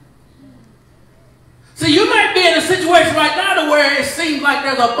 See, you might be in a situation right now to where it seems like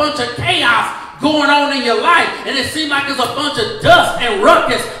there's a bunch of chaos going on in your life, and it seems like there's a bunch of dust and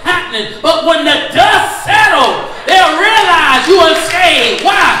ruckus happening. But when the dust settles, they'll realize you're unscathed.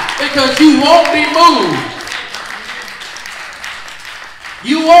 Why? Because you won't be moved.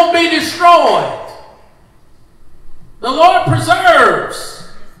 You won't be destroyed. The Lord preserves.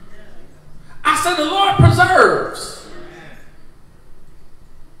 I said the Lord preserves.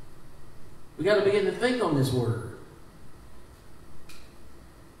 We got to begin to think on this word.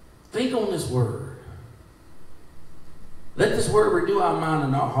 Think on this word. Let this word renew our mind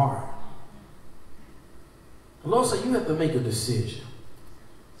and our heart. The Lord said you have to make a decision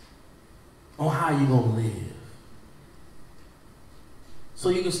on how you're going to live. So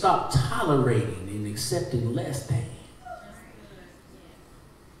you can stop tolerating and accepting less than.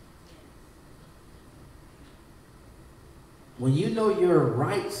 When you know your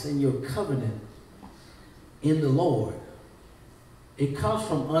rights and your covenant in the Lord, it comes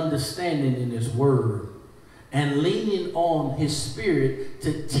from understanding in his word and leaning on his spirit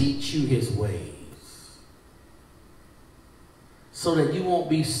to teach you his ways so that you won't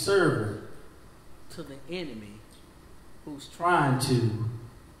be servant to the enemy who's trying to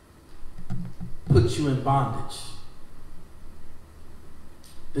put you in bondage.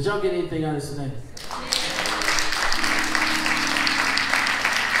 Did y'all get anything out of this today?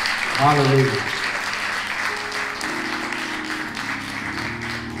 Hallelujah.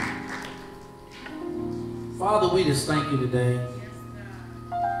 Father, we just thank you today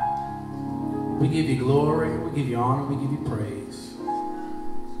We give you glory, we give you honor, we give you praise.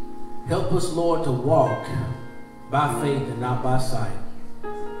 Help us, Lord, to walk by faith and not by sight.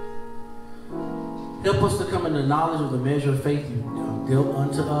 Help us to come in the knowledge of the measure of faith you dealt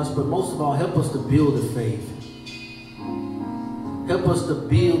unto us, but most of all, help us to build a faith. Help us to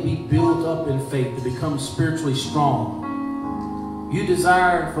be built up in faith, to become spiritually strong. You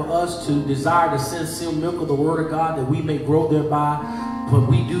desire for us to desire the sincere milk of the Word of God, that we may grow thereby. But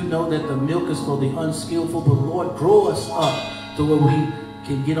we do know that the milk is for the unskillful. But Lord, grow us up to where we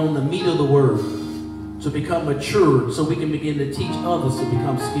can get on the meat of the Word, to become matured, so we can begin to teach others to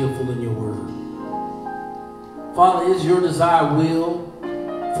become skillful in your Word. Father, is your desired will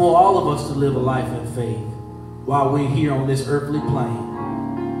for all of us to live a life in faith while we're here on this earthly plane.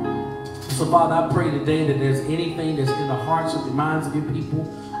 So, Father, I pray today that there's anything that's in the hearts and the minds of your people,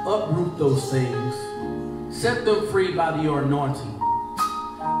 uproot those things. Set them free by your anointing.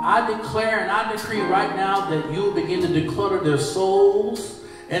 I declare and I decree right now that you will begin to declutter their souls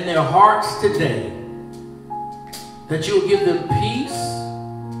and their hearts today. That you will give them peace,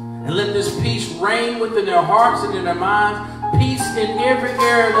 and let this peace reign within their hearts and in their minds. Peace in every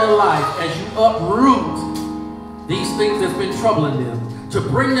area of their life as you uproot these things that's been troubling them. To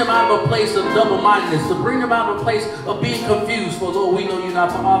bring them out of a place of double-mindedness. To bring them out of a place of being confused. For Lord, we know you're not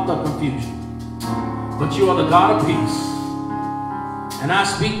the author of confusion, but you are the God of peace. And I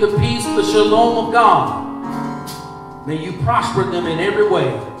speak the peace, the shalom of God. May you prosper them in every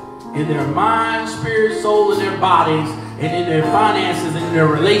way. In their mind, spirit, soul, in their bodies, and in their finances, and in their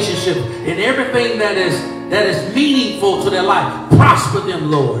relationships, in everything that is meaningful to their life. Prosper them,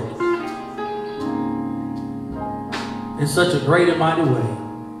 Lord, in such a great and mighty way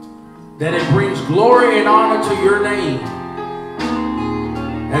that it brings glory and honor to your name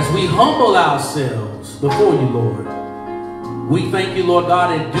as we humble ourselves before you, Lord. We thank you, Lord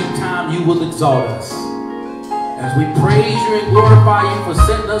God, in due time you will exalt us. As we praise you and glorify you for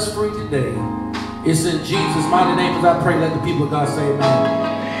setting us free today. It's in Jesus' mighty name as I pray. Let the people of God say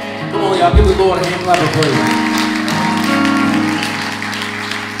amen. Come on, y'all, give the Lord a hand clap of praise.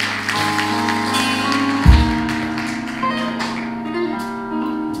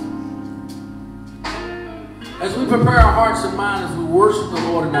 As we prepare our hearts and minds, as we worship the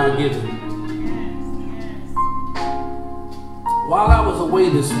Lord in our giving. While I was away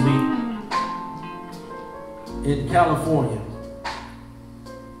this week in California,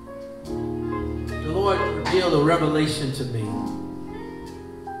 the Lord revealed a revelation to me.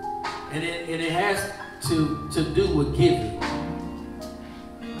 And it has to do with giving.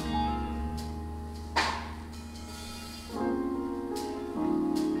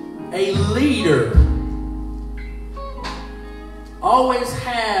 A leader always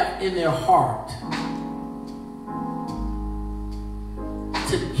have in their heart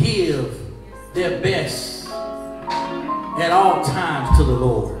to give their best at all times to the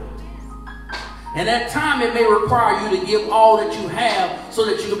Lord. And at times it may require you to give all that you have so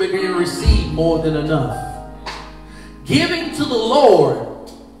that you can begin to receive more than enough. Giving to the Lord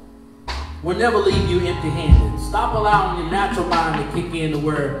will never leave you empty-handed. Stop allowing your natural mind to kick in to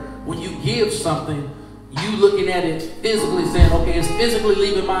where when you give something, you looking at it physically saying, okay, it's physically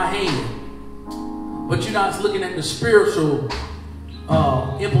leaving my hand. But you're not looking at the spiritual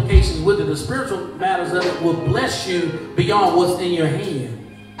implications with it. The spiritual matters of it will bless you beyond what's in your hand.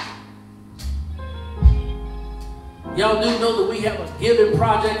 Y'all do know that we have a giving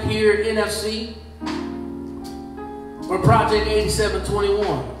project here at NFC for Project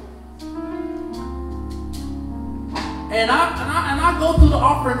 8721. And I go through the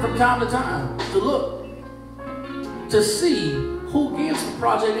offering from time to time to look, to see who gives to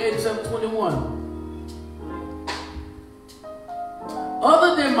Project 8721.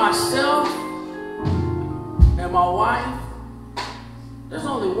 Other than myself and my wife, there's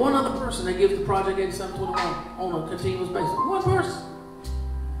only one other person that gives to Project 8721 on a continuous basis. One person.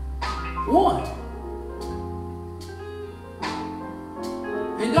 One.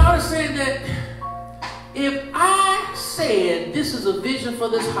 And God is saying that if I said this is a vision for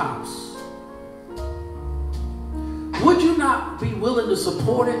this house, would you not be willing to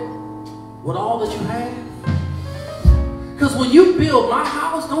support it with all that you have? Because when you build my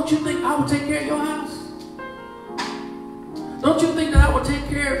house, don't you think I would take care of your house? Don't you think that I would take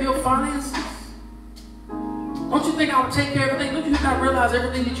care of your finances? Don't you think I would take care of everything? Don't you not realize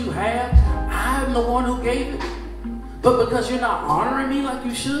everything that you have, I'm the one who gave it? But because you're not honoring me like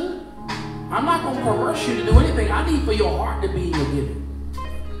you should, I'm not going to coerce you to do anything. I need for your heart to be in your giving.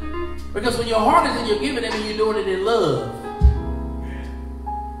 Because when your heart is in your giving, that means you're doing it in love.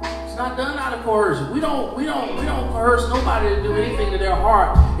 It's not done out of coercion. We don't coerce nobody to do anything that their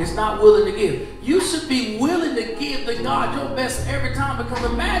heart is not willing to give. You should be willing to give to God your best every time, because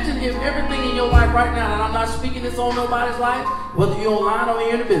imagine if everything in your life right now, and I'm not speaking this on nobody's life, whether you're online or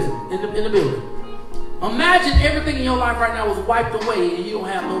here in the business, in the building. Imagine everything in your life right now was wiped away and you don't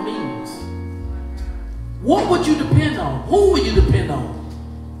have no means. What would you depend on? Who would you depend on?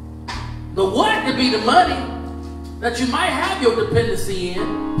 The what could be the money that you might have your dependency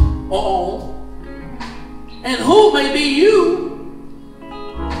in or on. And who may be you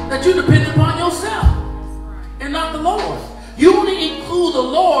that you depend upon yourself and not the Lord. You only include the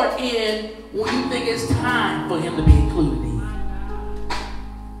Lord in when you think it's time for him to be included in.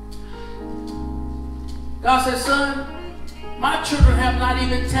 God says, son, my children have not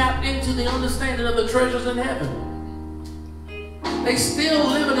even tapped into the understanding of the treasures in heaven. They still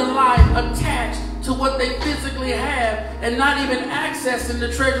living a life attached to what they physically have and not even accessing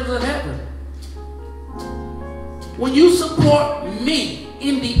the treasures of heaven. When you support me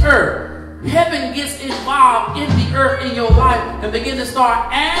in the earth, heaven gets involved in the earth in your life and begin to start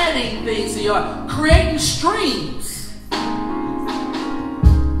adding things to your life, creating streams.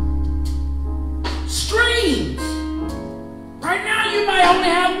 Streams. Right now you might only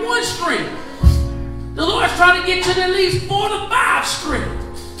have one stream. The Lord's trying to get you to at least 4 to 5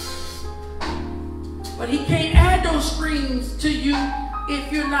 streams. But he can't add those streams to you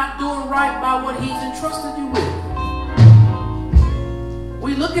if you're not doing right by what he's entrusted you with.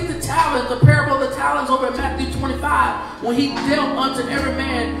 We look at the talents, the parable of the talents over in Matthew 25, when he dealt unto every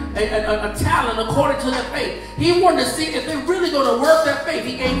man a talent according to their faith. He wanted to see if they're really going to work their faith.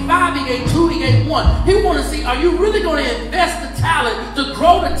 He gave 5, he gave 2, he gave 1. He wanted to see, are you really going to invest the talent to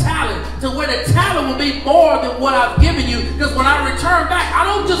grow the talent to where the talent will be more than what I've given you? Because when I return back, I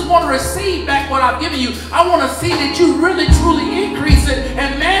don't just want to receive back what I've given you. I want to see that you really truly increase it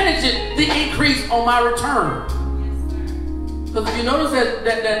and manage it, the increase on my return. Because if you notice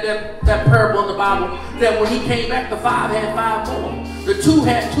that parable in the Bible, that when he came back, the 5 had 5 more. The 2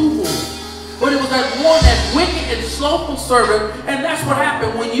 had 2 more. But it was that one, that wicked and slothful servant, and that's what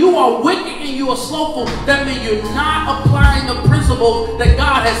happened. When you are wicked and you are slothful, that means you're not applying the principles that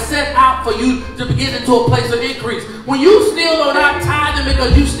God has set out for you to get into a place of increase. When you still are not tithing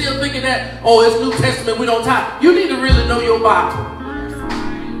because you still thinking that, oh, it's New Testament, we don't tithe. You need to really know your Bible.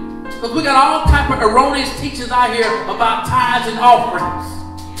 Because we got all type of erroneous teachings out here about tithes and offerings.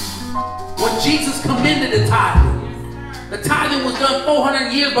 When Jesus commended the tithing was done 400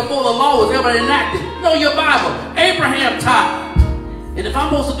 years before the law was ever enacted. Know your Bible. Abraham tithed. And if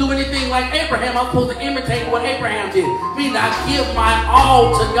I'm supposed to do anything like Abraham, I'm supposed to imitate what Abraham did. Meaning I give my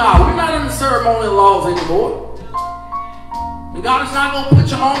all to God. We're not under ceremonial laws anymore. And God is not going to put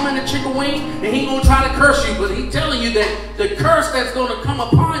your arm in the chicken wing and he ain't going to try to curse you. But he's telling you that the curse that's going to come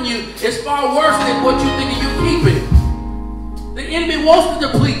upon you is far worse than what you think you're keeping. The enemy wants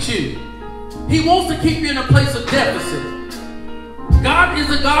to deplete you. He wants to keep you in a place of deficit. God is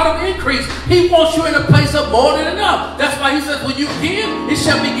a God of increase. He wants you in a place of more than enough. That's why he says, when you give, it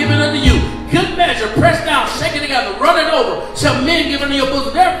shall be given unto you. Good measure, pressed down, shaken together, running over, shall men give unto your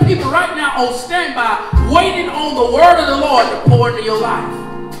bosom. There are people right now on standby, waiting on the word of the Lord to pour into your life.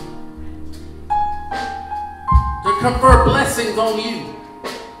 To confer blessings on you.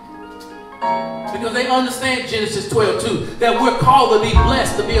 Because they understand Genesis 12:2, that we're called to be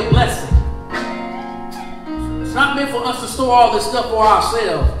blessed, to be a blessing. It's not meant for us to store all this stuff for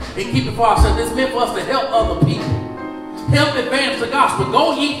ourselves and keep it for ourselves. It's meant for us to help other people. Help advance the gospel.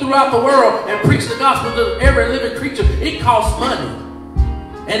 Go ye throughout the world and preach the gospel to every living creature. It costs money.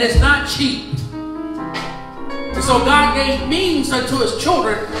 And it's not cheap. And so God gave means unto his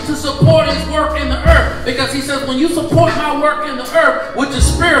children to support his work in the earth. Because he says, when you support my work in the earth, which is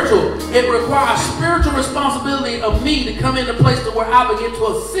spiritual, it requires spiritual responsibility of me to come into a place to where I begin to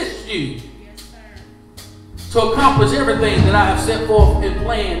assist you to accomplish everything that I have set forth and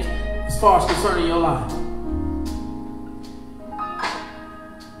planned as far as concerning your life.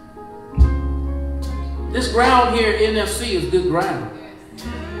 This ground here at NFC is good ground.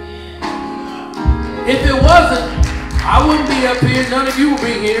 If it wasn't, I wouldn't be up here. None of you would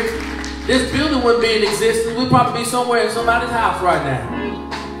be here. This building wouldn't be in existence. We'd probably be somewhere in somebody's house right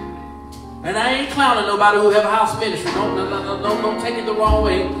now. And I ain't clowning nobody who have a house ministry. Don't take it the wrong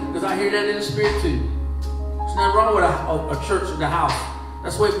way, because I hear that in the spirit too. There's nothing wrong with a church in the house.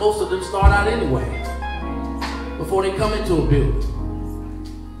 That's where most of them start out anyway, before they come into a building.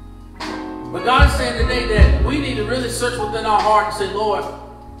 But God is saying today that we need to really search within our heart and say, Lord,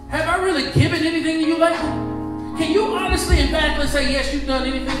 have I really given anything to you lately? Can you honestly, emphatically say, yes, you've done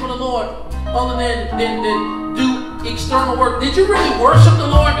anything for the Lord other than do external work? Did you really worship the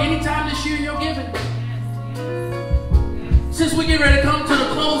Lord anytime this year in your giving? Since we get ready to come to the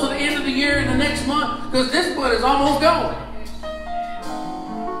close Because this month is almost gone.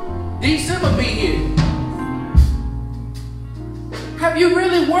 December be here. Have you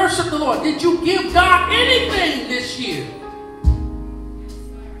really worshiped the Lord? Did you give God anything this year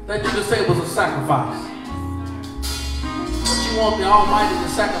that you could say was a sacrifice? But you want the Almighty to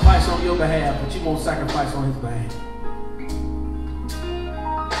sacrifice on your behalf, but you won't sacrifice on His behalf.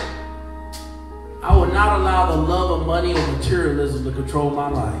 I will not allow the love of money or materialism to control my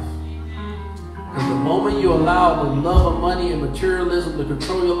life. Because the moment you allow the love of money and materialism to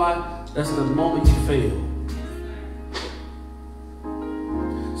control your life, that's the moment you fail.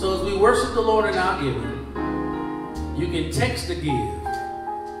 So as we worship the Lord in our giving, you can text to give.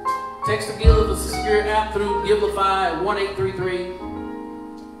 Text to give the secure app through Givelify at 1833.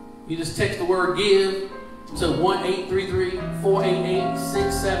 You just text the word give to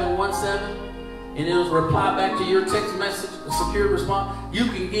 1-833-488-6717. And it'll reply back to your text message, a secure response. You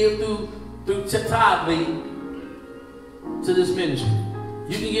can give through Tithely to this ministry.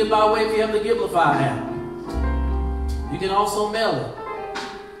 You can give by way if you have the Givelify app. You can also mail it.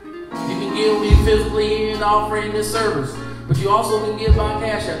 You can give me physically in offering this service, but you also can give by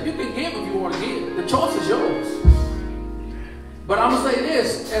Cash App. You can give if you want to give. The choice is yours. But I'm going to say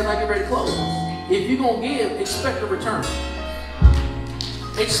this as I get ready to close. If you're going to give, expect a return.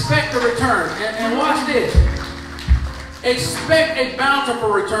 Expect a return. And watch this. Expect a bountiful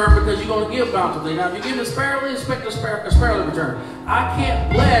return because you're going to give bountifully. Now, if you give sparingly, expect a sparingly return. I can't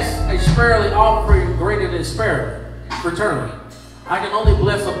bless a sparingly offering greater than sparingly return. I can only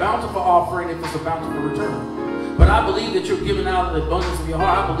bless a bountiful offering if it's a bountiful return. But I believe that you're giving out of the abundance of your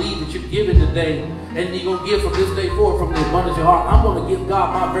heart. I believe that you're giving today, and you're going to give from this day forward from the abundance of your heart. I'm going to give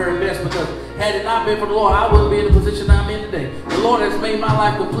God my very best because had it not been for the Lord, I wouldn't be in the position I'm in today. The Lord has made my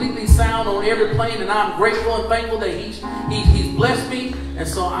life completely sound on every plane, and I'm grateful and thankful that He's blessed me. And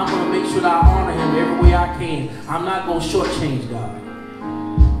so I'm going to make sure that I honor Him every way I can. I'm not going to shortchange God.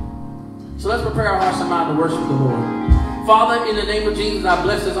 So let's prepare our hearts and mind to worship the Lord. Father, in the name of Jesus, I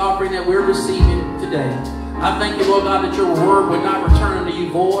bless this offering that we're receiving today. I thank you, Lord God, that your word would not return to you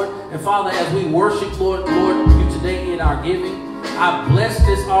void. And Father, as we worship, Lord, you today in our giving, I bless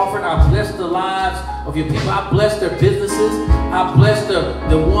this offering. I bless the lives of your people. I bless their businesses. I bless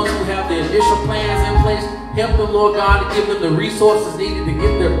the ones who have the initial plans in place. Help them, Lord God, to give them the resources needed to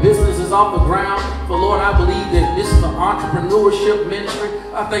get their businesses off the ground. For Lord, I believe that this is an entrepreneurship ministry.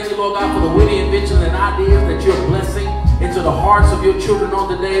 I thank you, Lord God, for the witty inventions and ideas that you're blessing into the hearts of your children on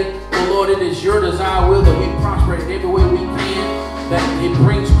today. For Lord, it is your desire, will, that we prosper in every way we can, that it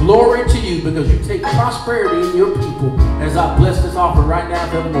brings glory to you because you take prosperity in your people. As I bless this offering right now,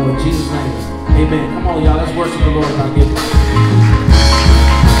 evermore, in Jesus' name, amen. Come on, y'all, let's worship the Lord by giving.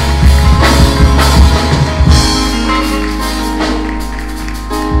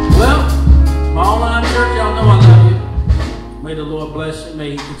 Well, my online church, y'all know I love you. May the Lord bless you.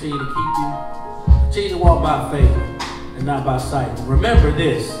 May He continue to keep you. Continue to walk by faith and not by sight. Remember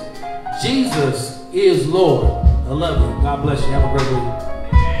this. Jesus is Lord. I love you. God bless you. Have a great week.